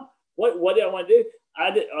job? What did I want to do?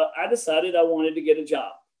 I decided I wanted to get a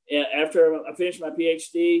job. After I finished my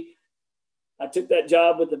PhD, I took that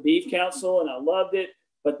job with the Beef Council and I loved it.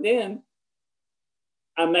 But then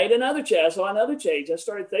I made another change. I saw another change. I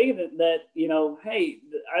started thinking that hey,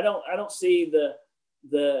 I don't see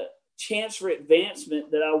the chance for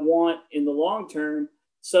advancement that I want in the long term.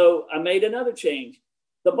 So I made another change.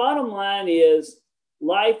 The bottom line is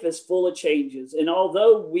life is full of changes. And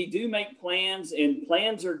although we do make plans and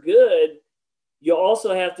plans are good, you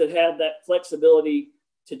also have to have that flexibility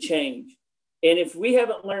to change. And if we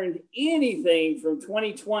haven't learned anything from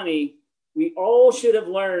 2020, we all should have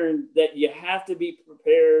learned that you have to be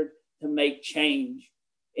prepared to make change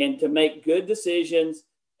and to make good decisions,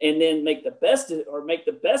 and then make the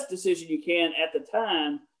best decision you can at the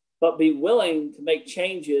time, but be willing to make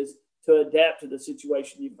changes to adapt to the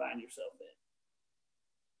situation you find yourself in.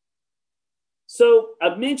 So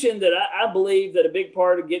I've mentioned that I believe that a big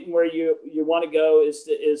part of getting where you want to go is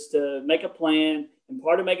to make a plan. And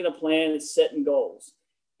part of making a plan is setting goals.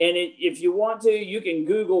 And if you want to, you can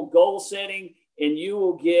Google goal setting and you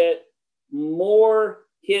will get more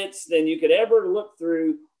hits than you could ever look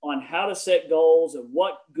through on how to set goals and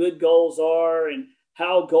what good goals are and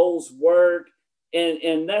how goals work.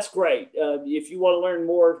 And that's great. If you want to learn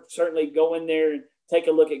more, certainly go in there and take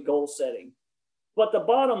a look at goal setting. But the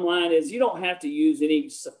bottom line is you don't have to use any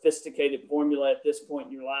sophisticated formula at this point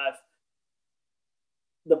in your life.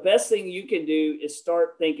 The best thing you can do is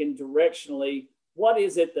start thinking directionally. What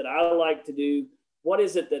is it that I like to do? What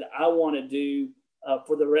is it that I want to do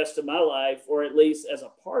for the rest of my life, or at least as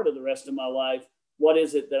a part of the rest of my life? What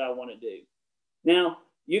is it that I want to do? Now,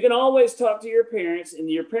 you can always talk to your parents, and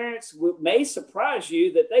your parents may surprise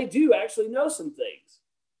you that they do actually know some things.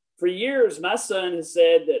 For years, my son has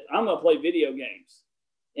said that I'm going to play video games.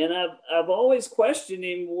 And I've always questioned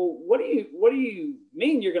him. Well, what do you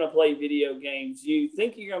mean you're going to play video games? You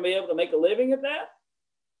think you're going to be able to make a living at that?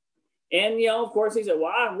 And of course, he said,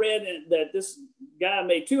 "Well, I read that this guy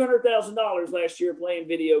made $200,000 last year playing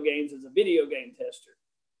video games as a video game tester."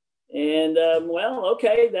 And well,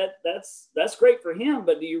 okay, that's great for him.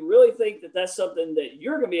 But do you really think that that's something that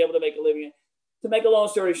you're going to be able to make a living in? To make a long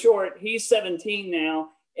story short, he's 17 now.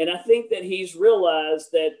 And I think that he's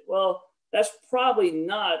realized that, well, that's probably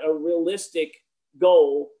not a realistic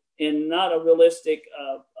goal and not a realistic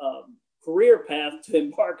career path to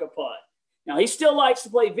embark upon. Now, he still likes to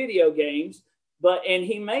play video games, and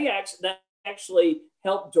he may actually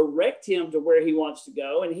help direct him to where he wants to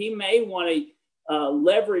go. And he may want to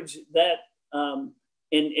leverage that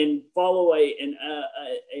and follow an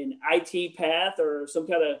IT path or some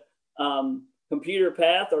kind of computer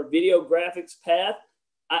path or video graphics path.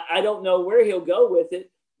 I don't know where he'll go with it,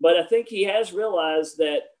 but I think he has realized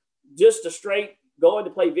that just a straight going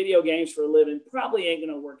to play video games for a living probably ain't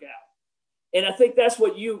going to work out. And I think that's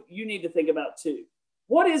what you need to think about too.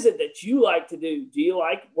 What is it that you like to do? Do you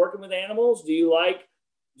like working with animals? Do you like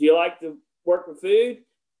to work with food,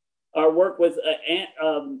 or work with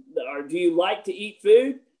or do you like to eat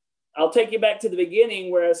food? I'll take you back to the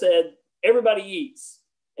beginning where I said everybody eats.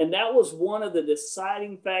 And that was one of the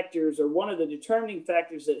deciding factors, or one of the determining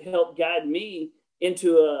factors that helped guide me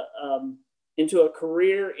into a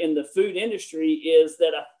career in the food industry, is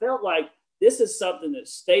that I felt like this is something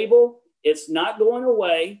that's stable. It's not going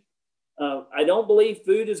away. I don't believe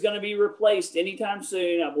food is going to be replaced anytime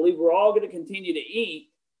soon. I believe we're all going to continue to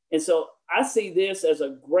eat. And so I see this as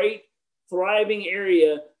a great, thriving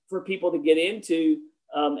area for people to get into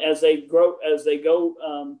as they go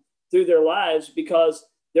through their lives, because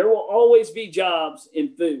there will always be jobs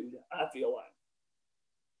in food, I feel like.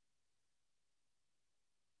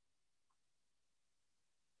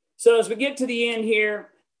 So as we get to the end here,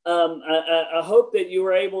 I hope that you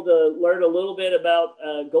were able to learn a little bit about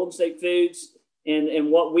Golden State Foods and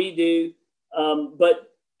what we do.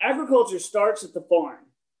 But agriculture starts at the farm.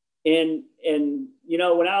 And you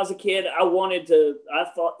know, when I was a kid, I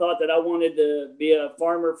thought that I wanted to be a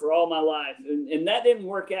farmer for all my life. And that didn't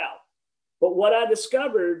work out. But what I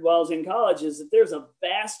discovered while I was in college is that there's a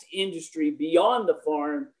vast industry beyond the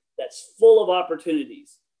farm that's full of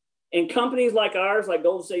opportunities. And companies like ours, like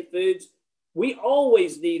Golden State Foods, we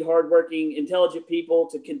always need hardworking, intelligent people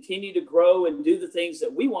to continue to grow and do the things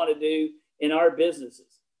that we want to do in our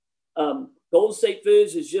businesses. Golden State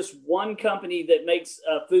Foods is just one company that makes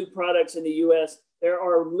food products in the U.S. There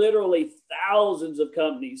are literally thousands of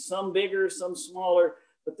companies, some bigger, some smaller,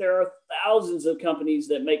 but there are thousands of companies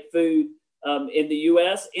that make food in the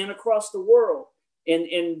U.S. and across the world.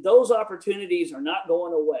 And those opportunities are not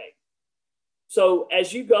going away. So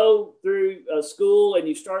as you go through school and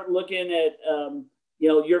you start looking at,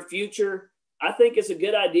 your future, I think it's a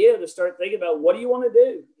good idea to start thinking about what do you want to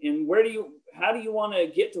do and how do you want to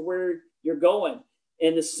get to where you're going?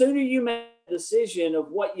 And the sooner you make a decision of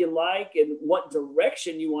what you like and what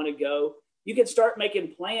direction you want to go, you can start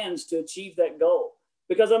making plans to achieve that goal.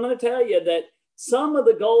 Because I'm going to tell you that some of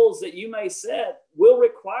the goals that you may set will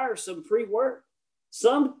require some pre-work.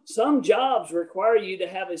 Some jobs require you to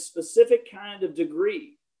have a specific kind of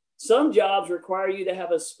degree. Some jobs require you to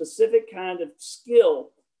have a specific kind of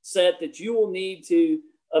skill set that you will need to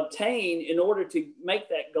obtain in order to make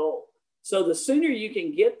that goal. So the sooner you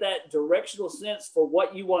can get that directional sense for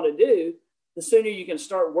what you want to do, the sooner you can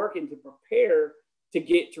start working to prepare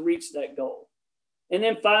to reach that goal. And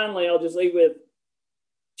then finally, I'll just leave with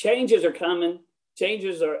changes are coming.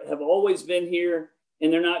 Changes have always been here,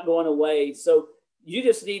 and they're not going away. So you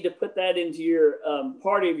just need to put that into your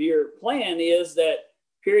part of your plan, is that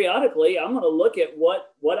periodically I'm going to look at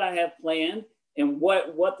what I have planned and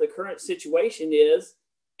what the current situation is,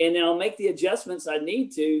 and then I'll make the adjustments I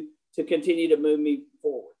need to continue to move me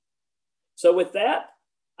forward. So with that,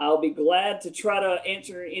 I'll be glad to try to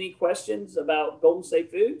answer any questions about Golden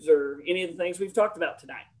State Foods or any of the things we've talked about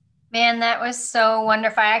tonight. Man, that was so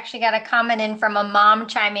wonderful. I actually got a comment in from a mom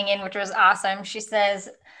chiming in, which was awesome. She says,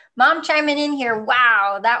 "Mom chiming in here.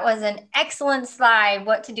 Wow, that was an excellent slide.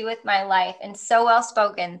 What to do with my life, and so well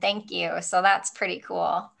spoken. Thank you." So that's pretty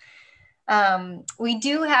cool. We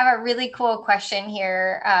do have a really cool question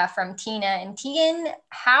here from Tina. And Tegan,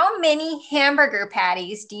 how many hamburger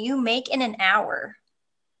patties do you make in an hour?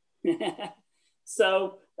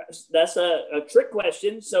 So that's a trick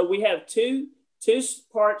question. So we have two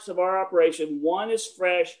parts of our operation. One is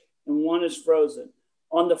fresh and one is frozen.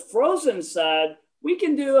 On the frozen side, we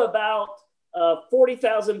can do about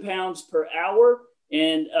 40,000 pounds per hour.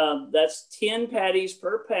 And that's 10 patties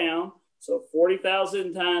per pound. So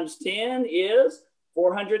 40,000 times 10 is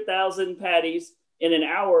 400,000 patties in an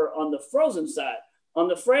hour on the frozen side. On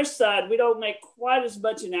the fresh side, we don't make quite as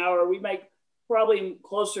much an hour. We make probably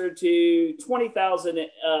closer to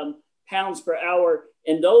 20,000 pounds per hour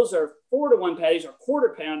And those are 4-to-1 patties or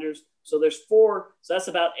quarter pounders. So there's 4, so that's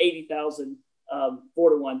about 80,000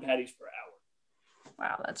 4-to-1 patties per hour.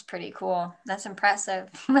 Wow, that's pretty cool. That's impressive.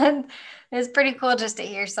 It's pretty cool just to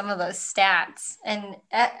hear some of those stats. And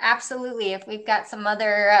absolutely, if we've got some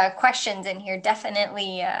other questions in here,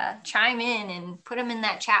 definitely chime in and put them in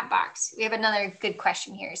that chat box. We have another good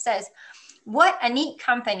question here. It says, what a neat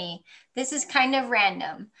company. This is kind of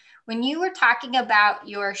random. When you were talking about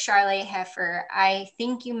your Charolais heifer, I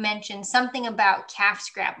think you mentioned something about calf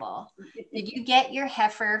scramble. Did you get your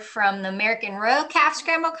heifer from the American Royal Calf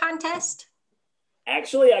Scramble Contest?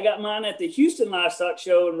 Actually, I got mine at the Houston Livestock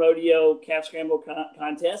Show and Rodeo Calf Scramble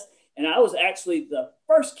Contest, and I was actually the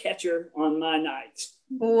first catcher on my night.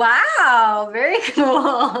 Wow, very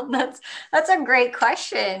cool. That's a great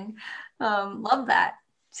question. Love that.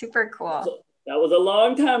 Super cool. So that was a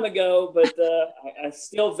long time ago, but I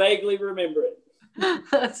still vaguely remember it.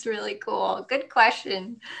 That's really cool. Good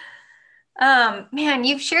question. Man,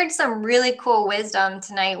 you've shared some really cool wisdom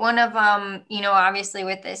tonight. One of them, obviously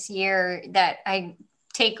with this year that I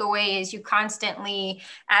take away is you constantly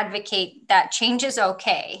advocate that change is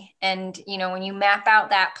okay. And, when you map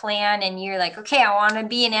out that plan and you're like, okay, I want to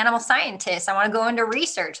be an animal scientist. I want to go into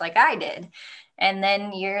research like I did. And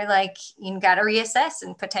then you're like, you got to reassess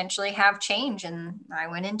and potentially have change. And I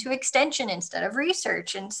went into extension instead of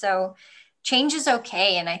research. And so change is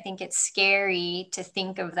okay. And I think it's scary to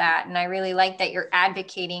think of that. And I really like that you're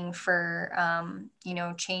advocating for,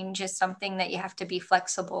 change is something that you have to be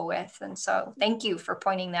flexible with. And so thank you for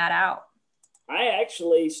pointing that out. I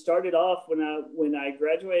actually started off when I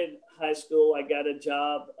graduated high school, I got a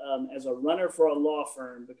job as a runner for a law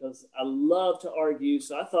firm because I love to argue.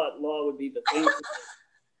 So I thought law would be the thing.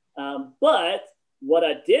 But what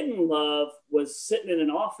I didn't love was sitting in an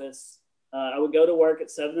office. I would go to work at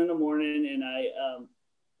 7 in the morning, and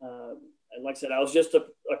like I said, I was just a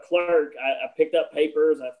clerk. I picked up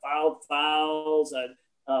papers, I filed files,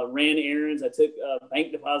 I ran errands, I took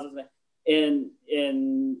bank deposits, and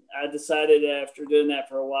I decided after doing that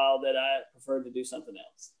for a while that I preferred to do something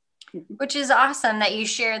else. Which is awesome that you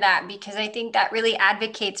share that, because I think that really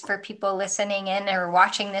advocates for people listening in or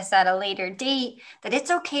watching this at a later date that it's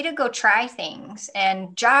okay to go try things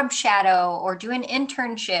and job shadow or do an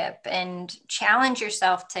internship and challenge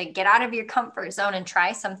yourself to get out of your comfort zone and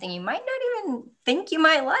try something you might not even think you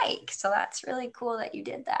might like. So that's really cool that you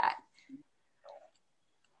did that.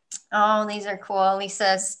 Oh, these are cool.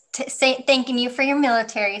 Lisa's thanking you for your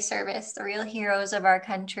military service, the real heroes of our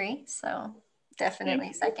country. So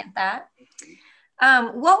definitely second that.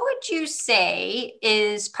 What would you say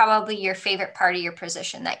is probably your favorite part of your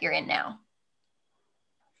position that you're in now?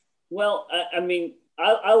 Well,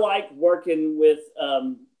 I like working with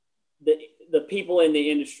the people in the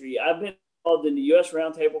industry. I've been involved in the U.S.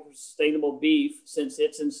 Roundtable for Sustainable Beef since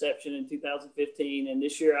its inception in 2015, and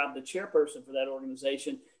this year I'm the chairperson for that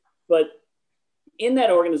organization. But in that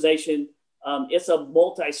organization, it's a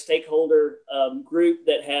multi-stakeholder group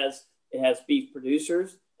that has beef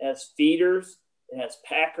producers, it has feeders, it has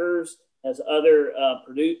packers, has other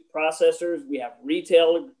processors. We have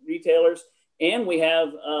retailers, and we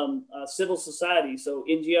have civil society, so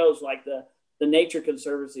NGOs like the Nature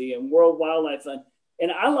Conservancy and World Wildlife Fund.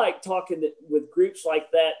 And I like talking with groups like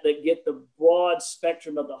that get the broad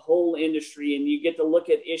spectrum of the whole industry, and you get to look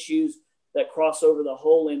at issues that cross over the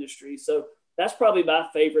whole industry. So that's probably my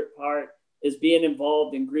favorite part, is being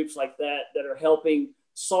involved in groups like that are helping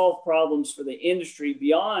solve problems for the industry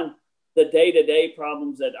beyond the day-to-day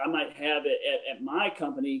problems that I might have at my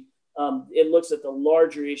company. It looks at the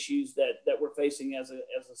larger issues that we're facing as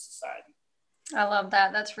a society. I love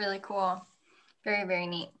that. That's really cool. Very, very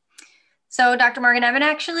neat. So Dr. Morgen, I've been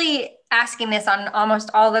actually asking this on almost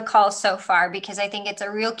all the calls so far, because I think it's a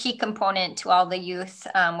real key component to all the youth,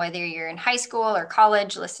 whether you're in high school or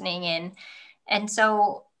college listening in. And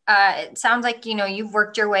so it sounds like, you've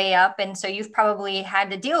worked your way up. And so you've probably had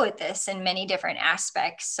to deal with this in many different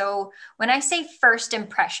aspects. So when I say first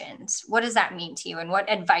impressions, what does that mean to you? And what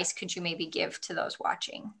advice could you maybe give to those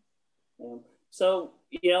watching? So,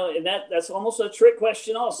 and that's almost a trick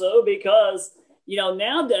question also, because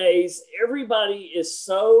nowadays everybody is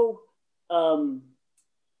so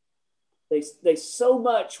they so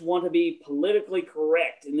much want to be politically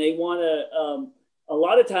correct, and they want to a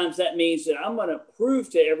lot of times that means that I'm going to prove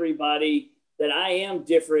to everybody that I am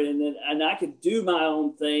different, and I can do my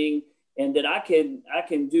own thing, and that I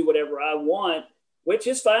can do whatever I want, which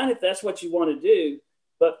is fine if that's what you want to do.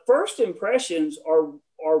 But first impressions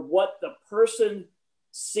are what the person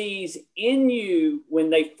sees in you when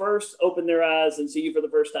they first open their eyes and see you for the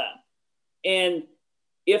first time. And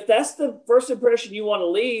if that's the first impression you want to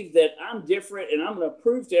leave, that I'm different and I'm going to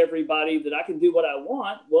prove to everybody that I can do what I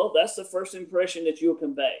want, well, that's the first impression that you'll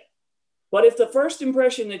convey. But if the first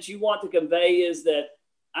impression that you want to convey is that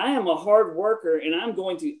I am a hard worker and I'm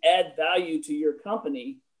going to add value to your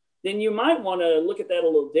company, then you might want to look at that a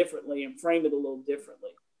little differently and frame it a little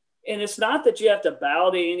differently. And it's not that you have to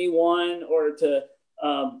bow to anyone or to,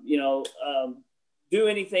 do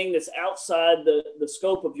anything that's outside the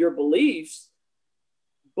scope of your beliefs.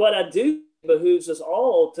 But I do behooves us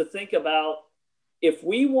all to think about, if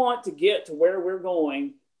we want to get to where we're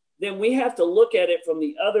going, then we have to look at it from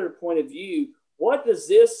the other point of view. What does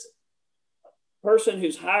this person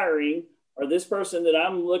who's hiring, or this person that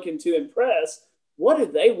I'm looking to impress, what do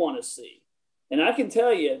they want to see? And I can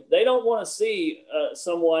tell you, they don't want to see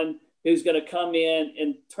someone who's going to come in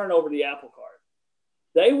and turn over the apple cart.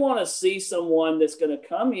 They want to see someone that's going to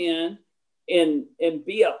come in and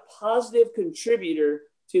be a positive contributor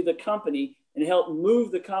to the company and help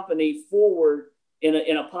move the company forward in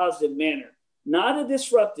a positive manner, not a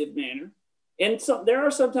disruptive manner. And so there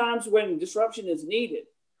are some times when disruption is needed,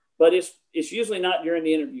 but it's usually not during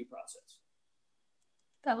the interview process.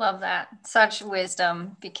 I love that. Such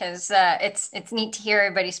wisdom, because it's neat to hear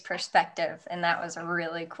everybody's perspective. And that was a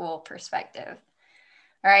really cool perspective.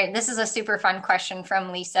 All right. This is a super fun question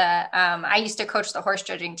from Lisa. I used to coach the horse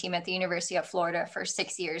judging team at the University of Florida for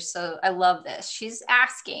 6 years. So I love this. She's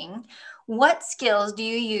asking, what skills do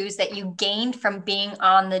you use that you gained from being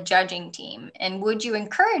on the judging team? And would you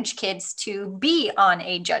encourage kids to be on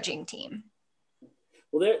a judging team?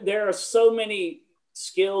 Well, there are so many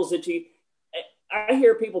skills that I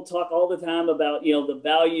hear people talk all the time about, the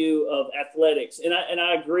value of athletics. And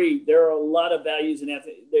I agree. There are a lot of values in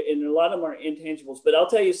athletics, and a lot of them are intangibles. But I'll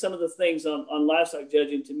tell you, some of the things on livestock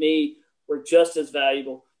judging to me were just as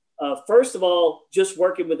valuable. First of all, just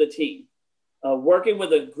working with a team, working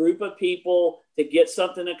with a group of people to get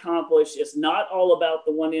something accomplished. It's not all about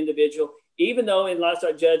the one individual, even though in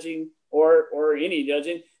livestock judging or any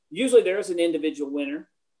judging, usually there's an individual winner,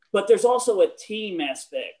 but there's also a team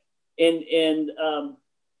aspect. And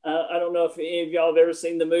I don't know if any of y'all have ever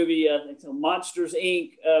seen the movie Monsters,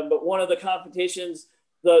 Inc., but one of the competitions,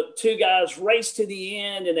 the two guys race to the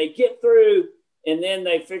end and they get through, and then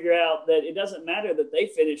they figure out that it doesn't matter that they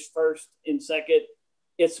finished first and second.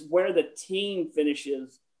 It's where the team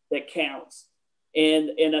finishes that counts.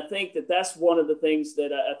 And I think that's one of the things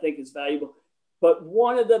that I think is valuable. But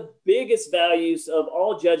one of the biggest values of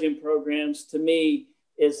all judging programs to me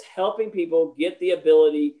is helping people get the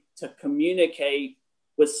ability to communicate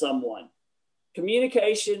with someone.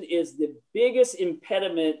 Communication is the biggest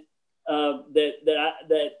impediment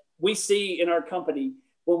that we see in our company.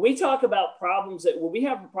 When we talk about problems, when we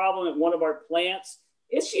have a problem at one of our plants,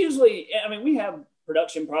 it's usually, we have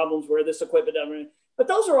production problems where this equipment doesn't, but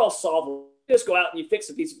those are all solvable. You just go out and you fix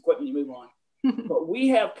a piece of equipment, you move on. But we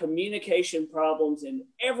have communication problems in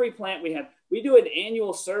every plant we have. We do an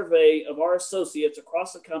annual survey of our associates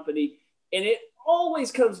across the company, and it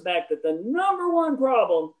always comes back that the number one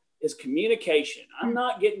problem is communication. I'm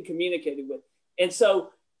not getting communicated with. And so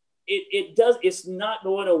it's not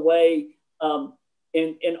going away.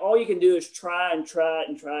 And all you can do is try and try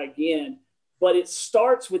and try again. But it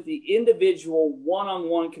starts with the individual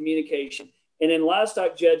one-on-one communication. And in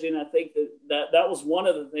livestock judging, I think that was one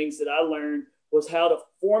of the things that I learned, was how to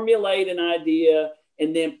formulate an idea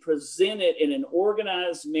and then present it in an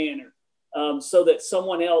organized manner, so that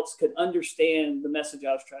someone else could understand the message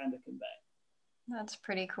I was trying to convey. That's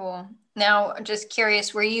pretty cool. Now, just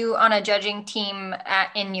curious, were you on a judging team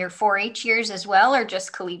in your 4-H years as well, or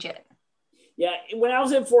just collegiate? Yeah, when I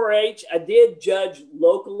was in 4-H, I did judge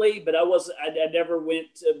locally, but I never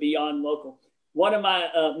went beyond local. One of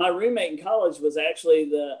my roommate in college was actually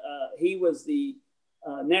he was the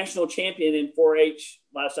national champion in 4-H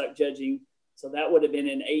livestock judging. So that would have been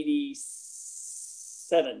in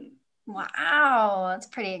 87. Wow, that's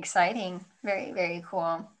pretty exciting. Very, very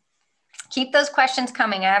cool. Keep those questions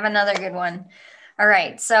coming. I have another good one. All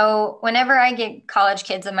right. So whenever I get college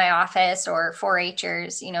kids in my office or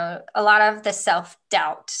 4-Hers, a lot of the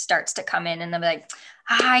self-doubt starts to come in, and they'll be like,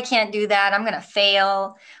 I can't do that. I'm going to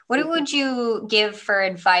fail. What would you give for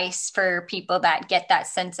advice for people that get that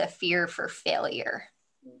sense of fear for failure?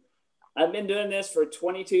 I've been doing this for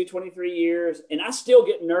 22, 23 years, and I still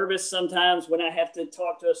get nervous sometimes when I have to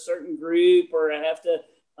talk to a certain group or I have to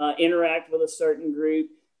interact with a certain group.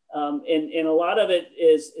 And a lot of it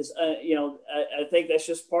is I think that's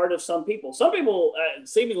just part of some people. Some people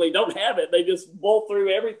seemingly don't have it. They just bolt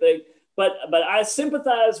through everything. But I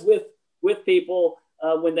sympathize with people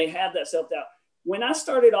when they have that self-doubt. When I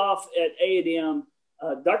started off at A&M,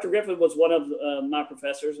 Dr. Griffin was one of my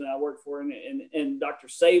professors, and I worked for him, and Dr.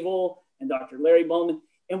 Sable and Dr. Larry Bowman.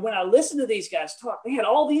 And when I listened to these guys talk, they had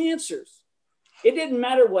all the answers. It didn't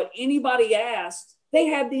matter what anybody asked; they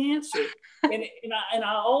had the answer. And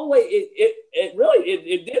I always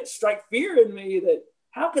it did strike fear in me that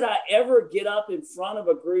how could I ever get up in front of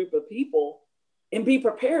a group of people and be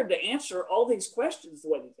prepared to answer all these questions the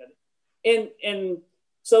way they did it? And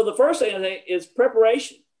so the first thing I think is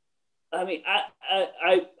preparation. I mean,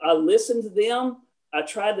 I listened to them. I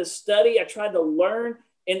tried to study. I tried to learn,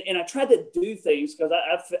 and I tried to do things because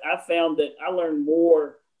I found that I learned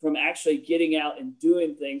more from actually getting out and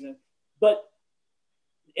doing things.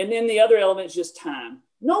 And then the other element is just time.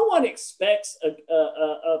 No one expects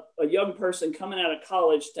a young person coming out of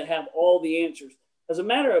college to have all the answers. As a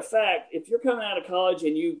matter of fact, if you're coming out of college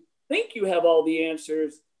and you think you have all the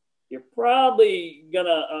answers, you're probably going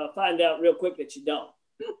to find out real quick that you don't.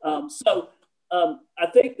 I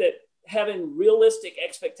think that having realistic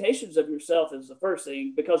expectations of yourself is the first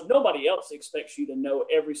thing, because nobody else expects you to know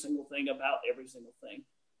every single thing about every single thing.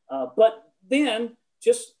 But then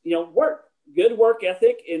just, good work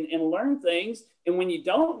ethic and learn things. And when you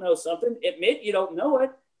don't know something, admit you don't know it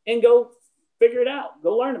and go figure it out.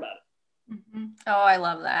 Go learn about it. Mm-hmm. Oh, I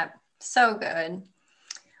love that. So good.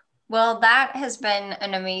 Well, that has been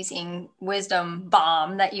an amazing wisdom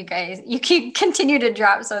bomb that you continue to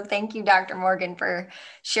drop. So thank you, Dr. Morgan, for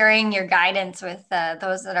sharing your guidance with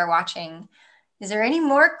those that are watching. Is there any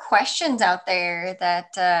more questions out there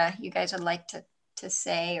that you guys would like to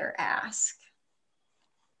say or ask?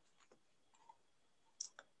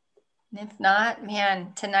 And if not,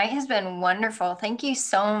 man, tonight has been wonderful. Thank you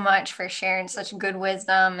so much for sharing such good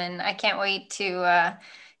wisdom. And I can't wait to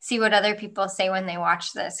see what other people say when they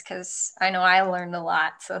watch this, because I know I learned a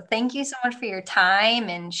lot. So thank you so much for your time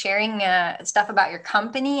and sharing stuff about your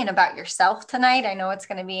company and about yourself tonight. I know it's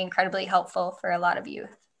going to be incredibly helpful for a lot of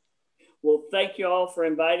youth. Well, thank you all for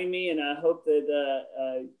inviting me. And I hope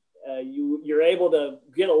that you're able to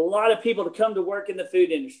get a lot of people to come to work in the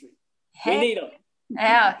food industry. We need them.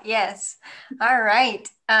 Yeah, yes. All right.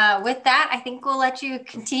 With that, I think we'll let you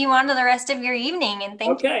continue on to the rest of your evening. And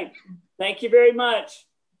thank you. Okay. Thank you very much.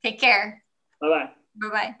 Take care. Bye-bye.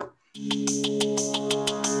 Bye-bye.